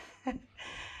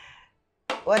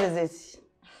 What is it?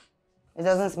 It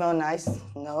doesn't smell nice?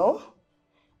 No?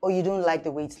 Or you don't like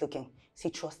the way it's looking? See,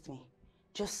 trust me.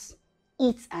 Just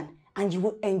eat and you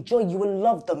will enjoy, you will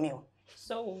love the meal.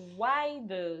 So why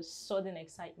the sudden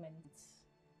excitement?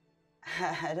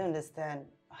 I don't understand.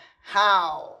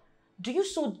 How? Do you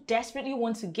so desperately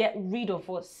want to get rid of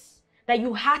us that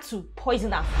you had to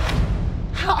poison our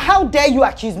food? How dare you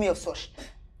accuse me of such?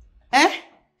 Eh?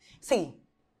 See,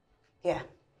 yeah,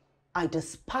 I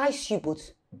despise you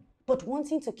both, but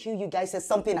wanting to kill you guys is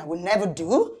something I would never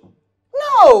do.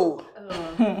 No!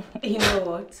 You know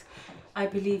what? I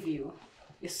believe you.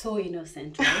 You're so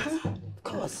innocent, right? Of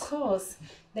course. Of course.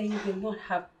 Then you will not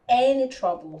have any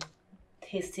trouble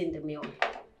tasting the meal.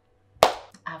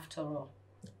 After all,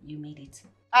 you made it.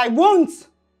 I won't!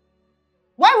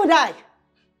 Why would I?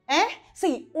 Eh?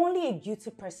 See, only a guilty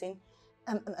person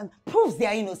proves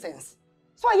their innocence.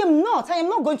 So I am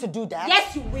not going to do that.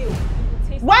 Yes, you will.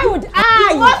 Why would I?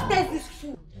 You must taste this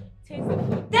food. Taste the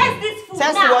food. Taste this food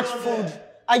Taste now. what food?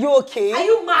 Are you okay? Are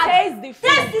you mad? Taste the food.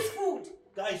 Taste this food.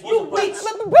 Guys, You witch.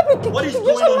 Baby, What is just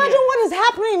going on imagine here? what is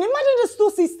happening. Imagine these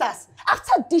two sisters.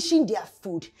 After dishing their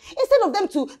food, instead of them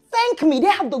to thank me, they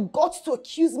have the guts to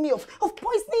accuse me of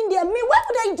poisoning their meal. Why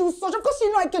would I do such? Of course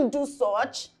you know I can do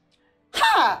such.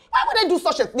 Ha! Why would I do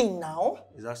such a thing now?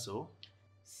 Is that so?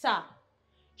 Sir,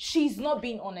 she's not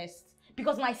being honest.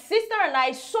 Because my sister and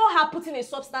I saw her putting a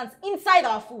substance inside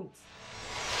our food.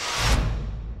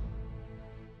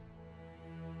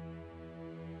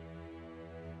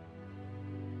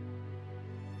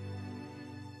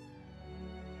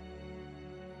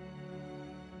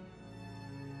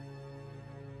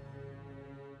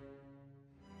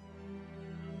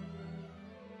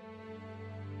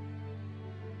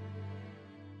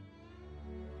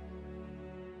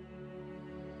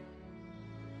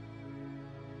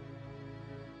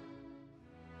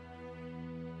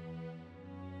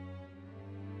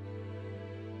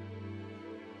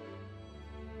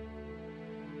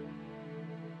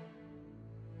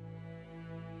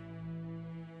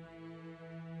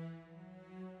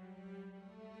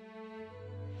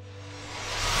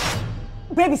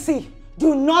 Baby, see,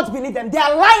 do not believe them. They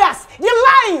are liars. They're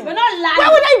lying. We're not lying. Why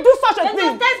would I do such a Then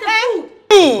thing? just taste the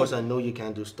food. Because I know you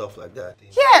can't do stuff like that.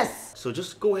 Yes. So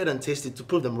just go ahead and taste it to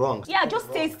prove them wrong. Yeah,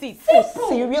 just taste it. Oh,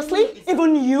 seriously?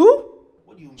 Even you?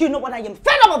 You know what? I am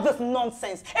fed up of this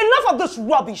nonsense. Enough of this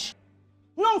rubbish.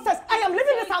 Nonsense. I am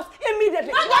leaving this house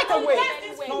immediately. Right away.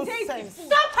 Nonsense.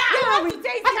 Stop her. How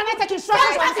can I take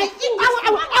instructions from you?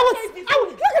 I will.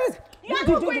 Look at this. You are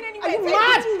not going anywhere. Are you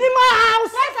mad? In my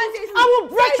house? I will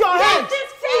break your head.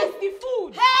 Taste the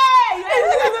food. Hey!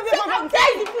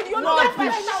 Taste the food. You're not Rubbish.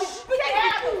 that now. Taste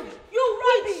the food. You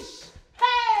rubbish.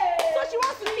 Hey! So she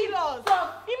wants to kill us.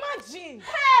 Imagine.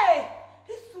 Hey!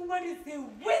 This woman is a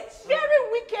witch.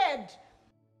 Very wicked.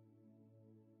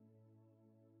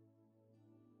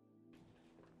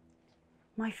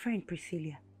 My friend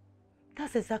Priscilla,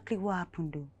 that's exactly what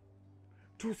happened though.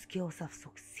 Those girls have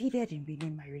succeeded in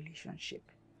ruining my relationship.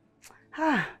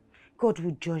 God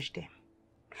will judge them.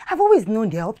 I've always known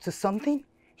they're up to something.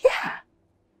 Yeah.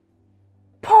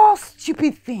 Poor,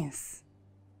 stupid things.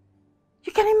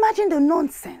 You can imagine the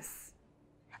nonsense.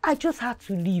 I just had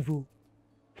to leave.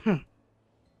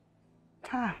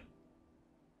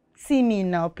 See me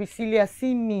now, Priscilla,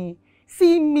 see me.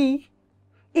 See me.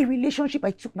 A relationship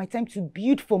I took my time to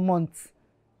build for months.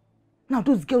 Now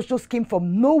those girls just came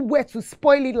from nowhere to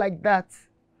spoil it like that.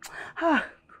 God.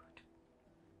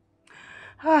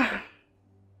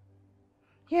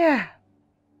 Yeah.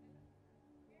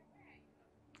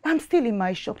 I'm still in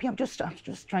my shop. I'm just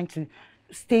trying to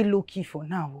stay low-key for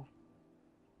now.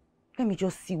 Let me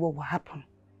just see what will happen.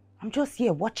 I'm just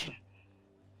here watching.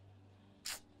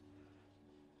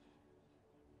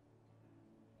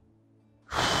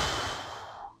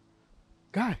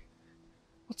 Guy,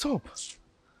 what's up?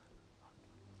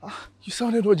 You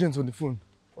sounded urgent on the phone.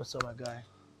 What's up, my guy?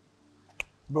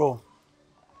 Bro,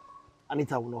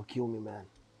 Anita will not kill me, man.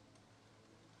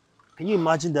 Can you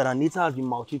imagine that Anita has been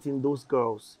maltreating those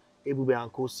girls, Ebube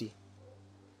and Kosi?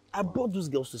 I brought those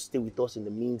girls to stay with us in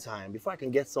the meantime, before I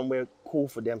can get somewhere cool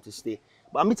for them to stay.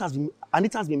 But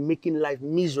Anita's been making life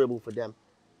miserable for them.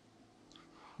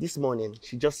 This morning,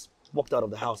 she just walked out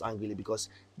of the house angrily because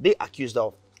they accused her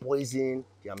of poisoning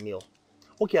their meal.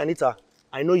 Okay, Anita,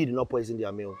 I know you did not poison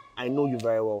their meal. I know you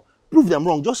very well. Prove them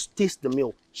wrong. Just taste the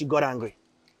meal. She got angry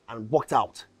and walked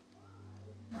out.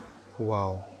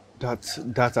 Wow, that's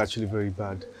actually very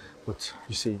bad. But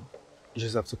you see, you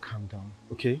just have to calm down,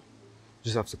 okay? You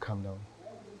just have to calm down.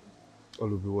 All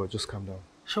will be well, just calm down.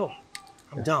 Sure,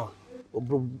 I'm down. But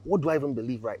bro, what do I even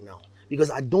believe right now? Because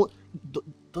I don't...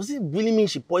 Does it really mean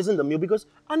she poisoned the meal? Because,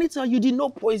 Anita, you did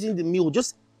not poison the meal.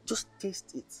 Just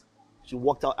taste it. She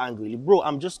walked out angrily. Bro,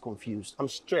 I'm just confused. I'm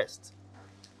stressed.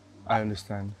 I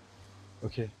understand,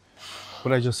 okay?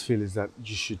 What I just feel is that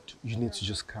you need to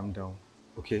just calm down,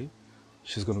 okay?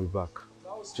 She's gonna be back.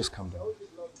 Just calm down,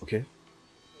 okay?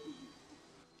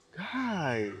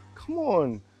 Guy, come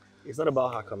on. It's not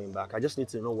about her coming back. I just need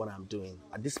to know what I'm doing.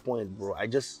 At this point, bro,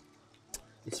 it's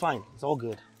fine. It's all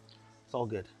good. It's all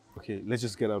good. Okay, let's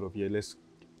just get out of here. Let's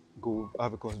go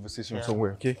have a conversation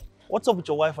somewhere, okay? What's up with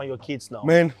your wife and your kids now?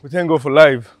 Man, we thank God for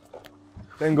life.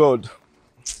 Thank God.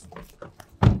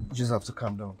 You just have to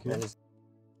calm down, okay?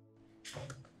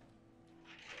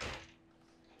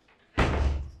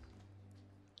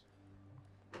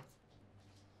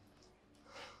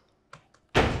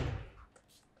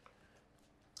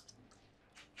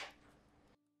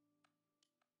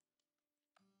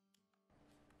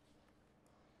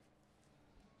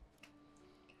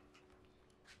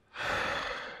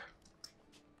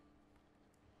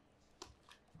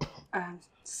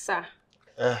 Sir.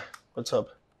 What's up?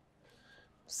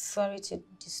 Sorry to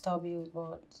disturb you,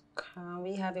 but can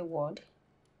we have a word?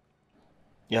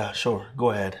 Yeah, sure.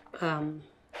 Go ahead.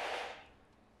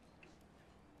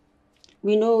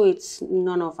 We know it's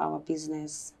none of our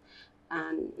business,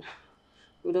 and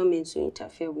we don't mean to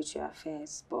interfere with your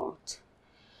affairs, but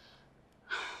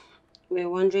we're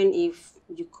wondering if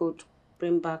you could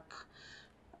bring back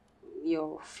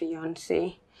your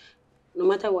fiancé. No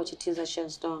matter what it is that she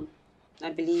has done, I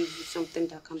believe it's something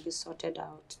that can be sorted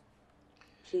out.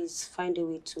 Please find a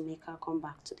way to make her come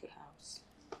back to the house.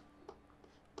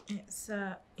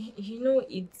 Sir, you know,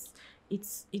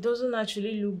 it doesn't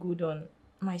actually look good on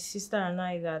my sister and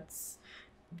I that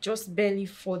just barely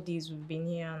 4 days we've been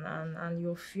here and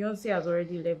your fiancé has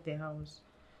already left the house.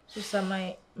 So, sir,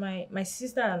 my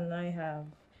sister and I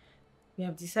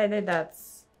have decided that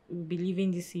we'll be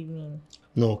leaving this evening.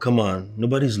 No, come on.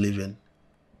 Nobody's leaving.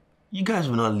 You guys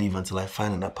will not leave until I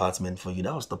find an apartment for you.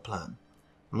 That was the plan.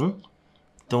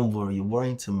 Don't worry, you're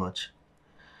worrying too much.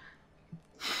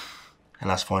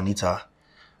 And as for Anita,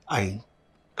 I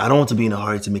don't want to be in a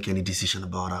hurry to make any decision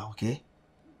about her, okay?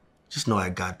 Just know I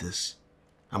got this.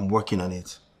 I'm working on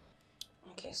it.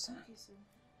 Okay, sir.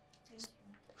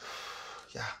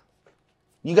 Yeah.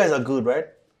 You guys are good, right?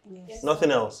 Yes.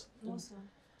 Nothing else? No, sir.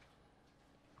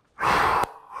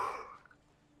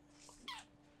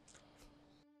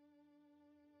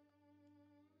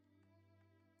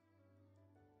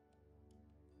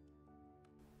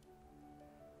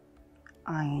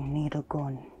 I need a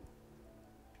gun.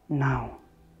 Now.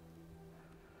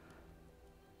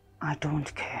 I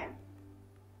don't care.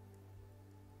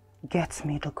 Get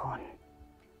me the gun.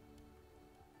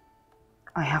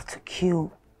 I have to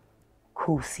kill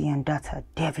Kosi and that her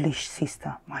devilish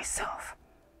sister myself.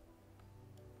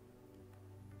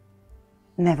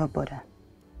 Never bother.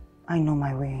 I know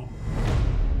my way in.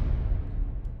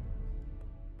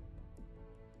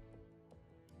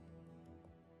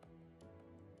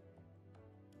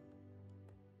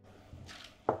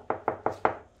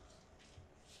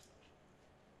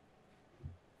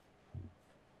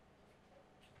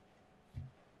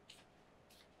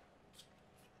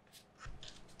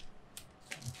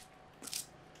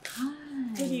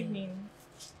 evening.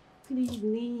 Good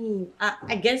evening.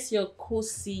 I guess you're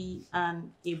Kosi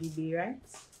and Ebube, right?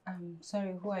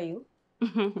 Sorry, who are you?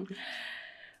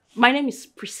 My name is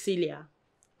Priscilla.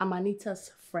 I'm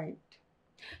Anita's friend.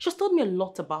 She's told me a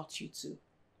lot about you too.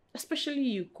 Especially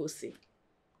you, Kosi.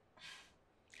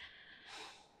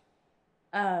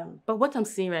 But what I'm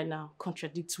saying right now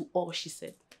contradicts to all she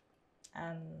said.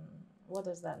 And what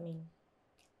does that mean?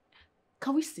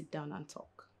 Can we sit down and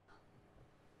talk?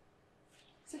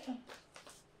 Sit down.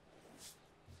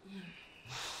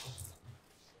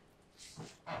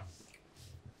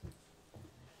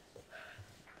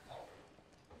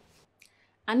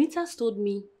 Anita's told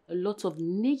me a lot of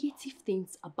negative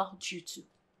things about you two.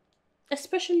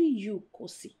 Especially you,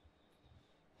 Kosi.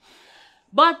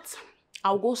 But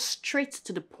I'll go straight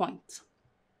to the point.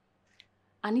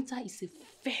 Anita is a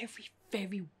very,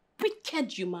 very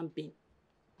wicked human being.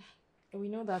 We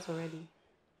know that already.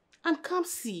 And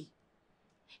Kamsi,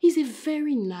 he's a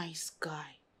very nice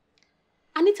guy.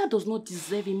 Anita does not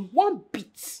deserve him one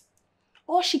bit.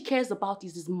 All she cares about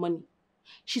is his money.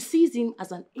 She sees him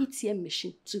as an ATM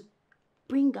machine to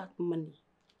bring out money.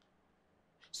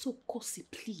 So Kosi,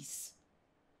 please,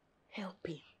 help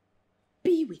him.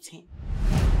 Be with him.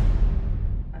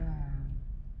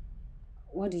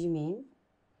 What do you mean?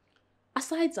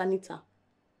 Aside Anita,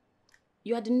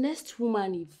 you are the next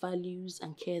woman he values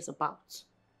and cares about.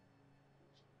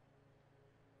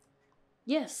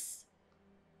 Yes.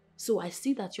 So I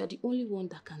see that you are the only one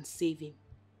that can save him.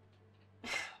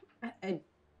 I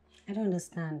don't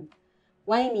understand.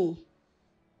 Why me?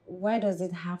 Why does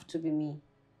it have to be me?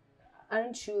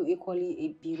 Aren't you equally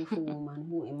a beautiful woman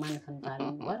who a man can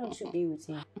value? Why don't you be with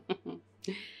him?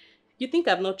 You think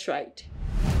I've not tried?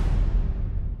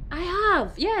 I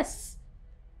have, yes.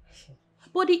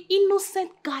 But the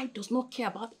innocent guy does not care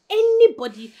about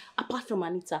anybody apart from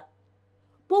Anita.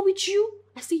 But with you,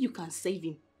 I see you can save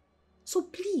him. So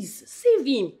please, save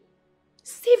him.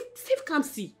 Save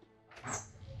Kamsi.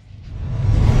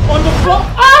 On the floor,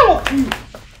 all of you!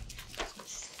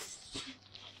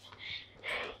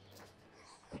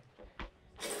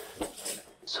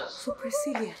 So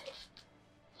Priscilla,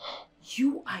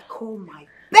 you I call my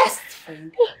best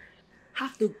friend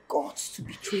have the guts to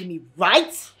betray me,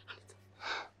 right?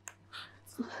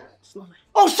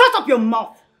 Oh, shut up your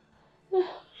mouth!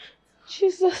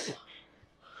 Jesus.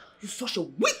 You're such a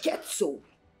wicked soul.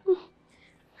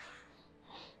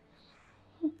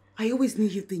 I always knew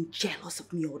you've been jealous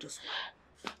of me all this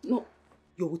while. No,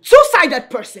 you're a two-sided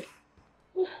person.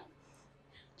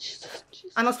 Jesus.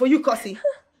 And as for you, Kosi,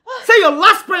 say your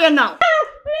last prayer now.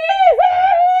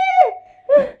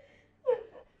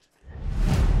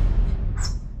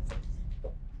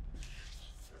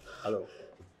 Hello.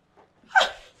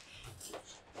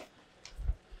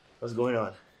 What's going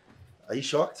on? Are you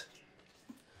shocked?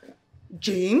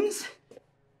 James,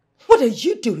 what are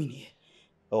you doing here?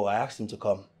 Oh, I asked him to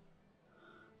come.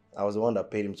 I was the one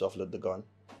that paid him to offload the gun.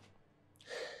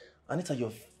 Anita,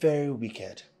 you're very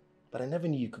wicked, but I never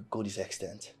knew you could go this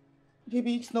extent.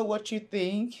 Baby, it's not what you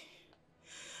think.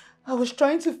 I was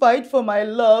trying to fight for my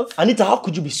love. Anita, how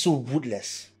could you be so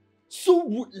ruthless? So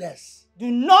ruthless. Do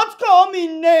not call me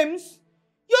names.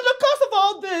 You're the cause of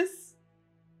all this.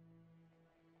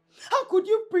 How could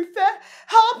you prefer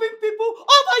helping people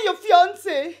over your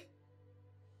fiancé?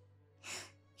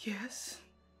 Yes,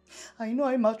 I know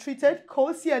I maltreated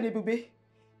Kosi and Ebube,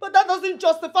 but that doesn't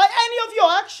justify any of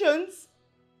your actions.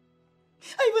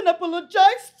 I even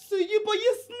apologized to you, but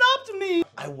you snubbed me.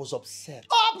 I was upset.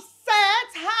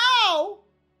 Upset? How?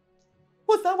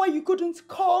 Was that why you couldn't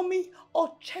call me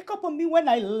or check up on me when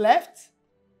I left?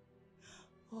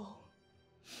 Oh,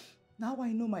 now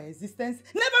I know my existence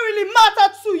never really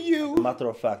mattered to you. Matter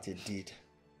of fact, it did.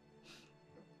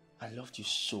 I loved you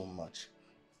so much.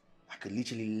 I could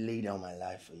literally lay down my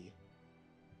life for you.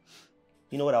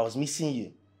 You know what? I was missing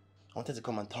you. I wanted to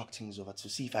come and talk things over to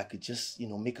see if I could just,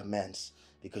 make amends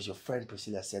because your friend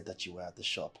Priscilla said that you were at the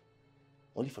shop.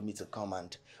 Only for me to come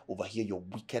and overhear your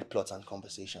wicked plots and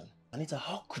conversation. Anita,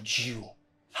 how could you?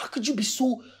 How could you be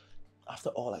so... After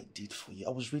all I did for you, I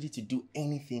was ready to do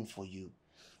anything for you.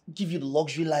 Give you the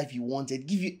luxury life you wanted,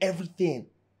 give you everything.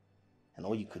 And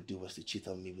all you could do was to cheat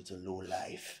on me with a low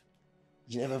life.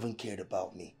 You never even cared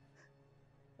about me.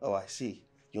 Oh, I see.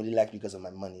 You only like me because of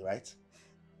my money, right?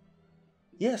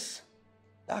 Yes.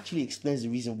 That actually explains the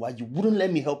reason why you wouldn't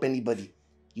let me help anybody.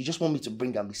 You just want me to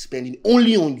bring and be spending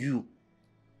only on you.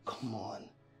 Come on.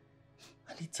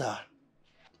 Anita.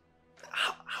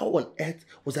 How on earth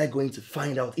was I going to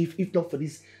find out if not for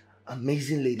this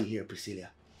amazing lady here,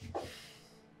 Priscilla?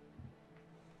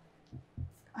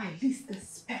 I least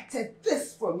expected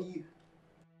this from you.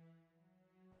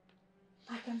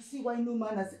 can see why no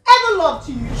man has ever loved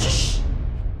you. Shh!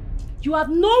 You have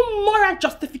no moral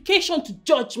justification to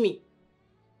judge me.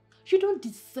 You don't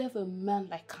deserve a man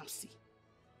like Kamsi.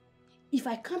 If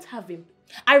I can't have him,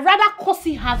 I'd rather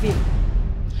Kosi have him.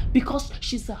 Because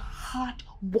she's a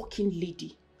hard-working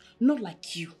lady. Not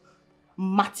like you.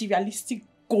 Materialistic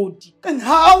goldie. And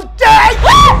how dare you!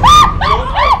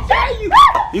 How dare you!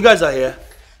 You guys are here.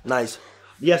 Nice.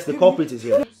 Yes, the culprit is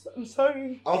here. I'm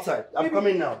sorry. Outside. I'm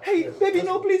coming now. Hey, baby,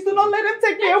 no, please do not let him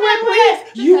take me away,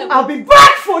 please. I'll be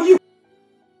back for you.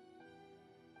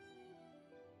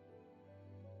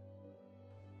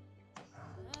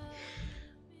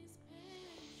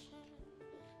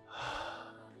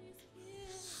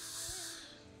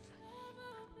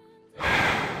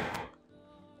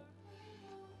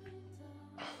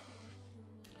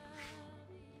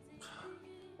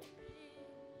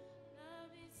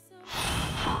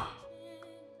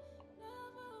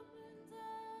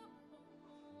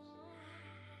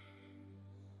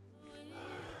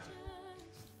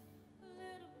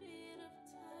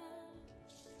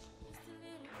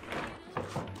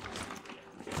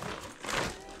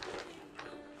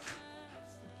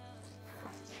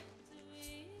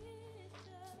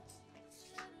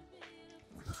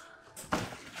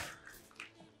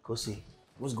 Kosi,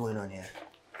 what's going on here?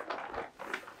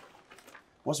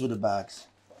 What's with the bags?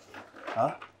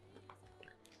 Huh?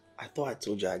 I thought I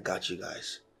told you I got you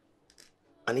guys.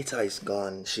 Anita is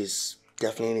gone. She's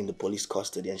definitely in the police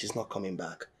custody and she's not coming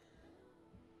back.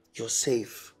 You're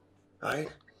safe, right?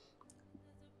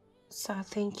 Sir,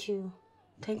 thank you.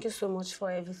 Thank you so much for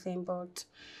everything, but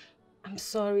I'm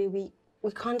sorry, we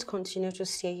can't continue to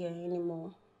stay here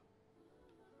anymore.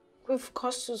 We've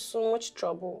caused you so much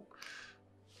trouble.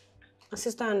 My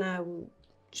sister and I will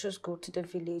just go to the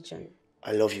village and...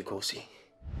 I love you, Kosi.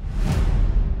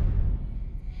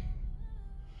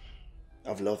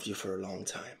 I've loved you for a long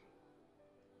time.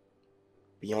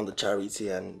 Beyond the charity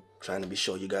and trying to be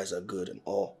sure you guys are good and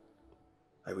all,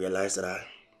 I realized that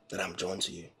I'm drawn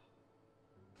to you.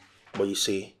 But you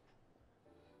see,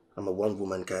 I'm a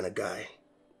one-woman kind of guy,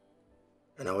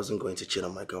 and I wasn't going to cheat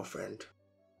on my girlfriend.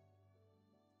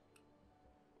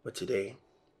 But today,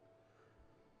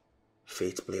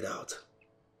 fate played out.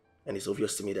 And it's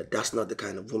obvious to me that that's not the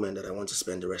kind of woman that I want to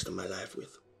spend the rest of my life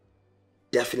with.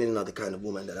 Definitely not the kind of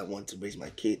woman that I want to raise my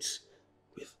kids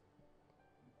with.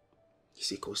 You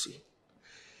see, Kosi,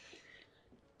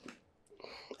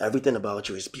 everything about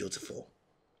you is beautiful.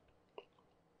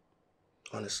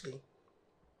 Honestly,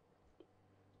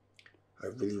 I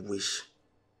really wish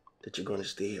that you're going to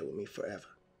stay here with me forever.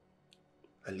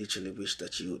 I literally wish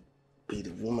that you would be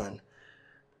the woman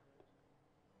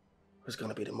who's going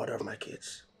to be the mother of my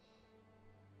kids.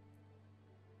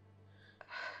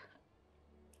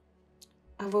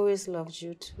 I've always loved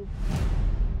you too.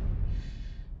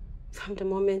 From the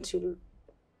moment you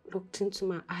looked into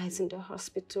my eyes in the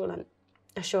hospital and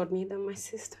assured me that my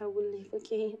sister will live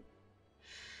again,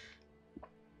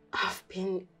 I've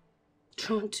been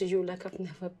drawn to you like I've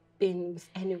never been with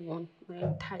anyone my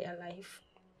entire life.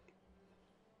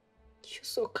 You're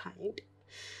so kind.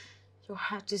 Your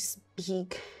heart is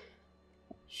big.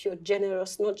 You're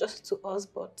generous, not just to us,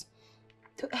 but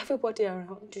to everybody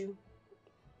around you.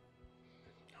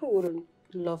 Who wouldn't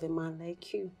love a man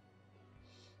like you?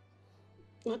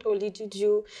 Not only did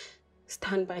you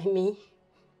stand by me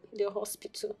in the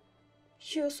hospital,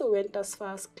 you also went as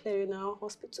far as clearing our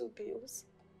hospital bills.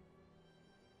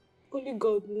 Only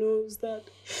God knows that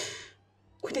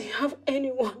we didn't have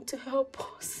anyone to help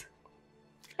us.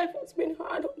 Life has been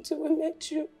hard until we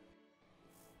met you.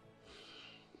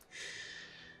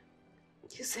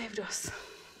 You saved us.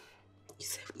 You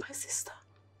saved my sister.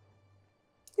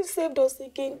 You saved us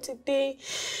again today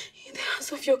in the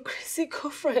hands of your crazy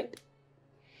girlfriend.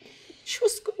 She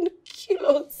was going to kill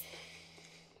us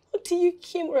until you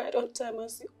came right on time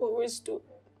as you always do.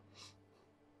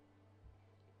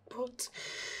 But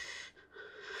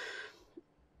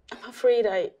I'm afraid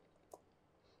I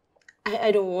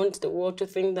don't want the world to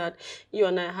think that you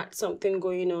and I had something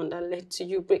going on that led to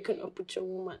you breaking up with your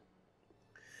woman.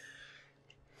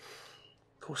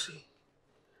 Kosi,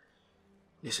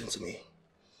 listen to me.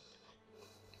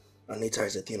 Anita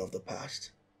is a thing of the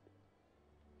past.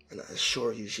 And I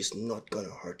assure you she's not gonna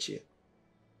hurt you.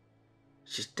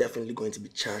 She's definitely going to be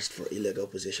charged for illegal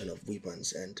possession of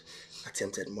weapons and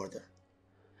attempted murder.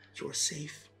 You're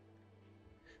safe.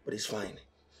 But it's fine.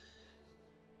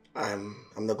 I'm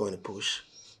not going to push.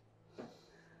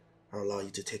 I'll allow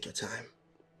you to take your time.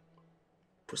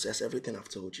 Process everything I've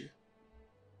told you.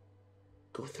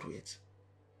 Go through it.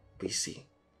 But you see,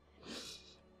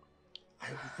 I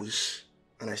wish,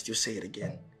 and I still say it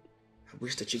again, I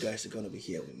wish that you guys are gonna be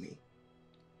here with me.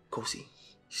 Kosi,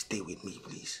 stay with me,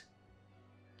 please.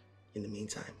 In the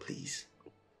meantime, please,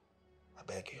 I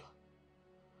beg you.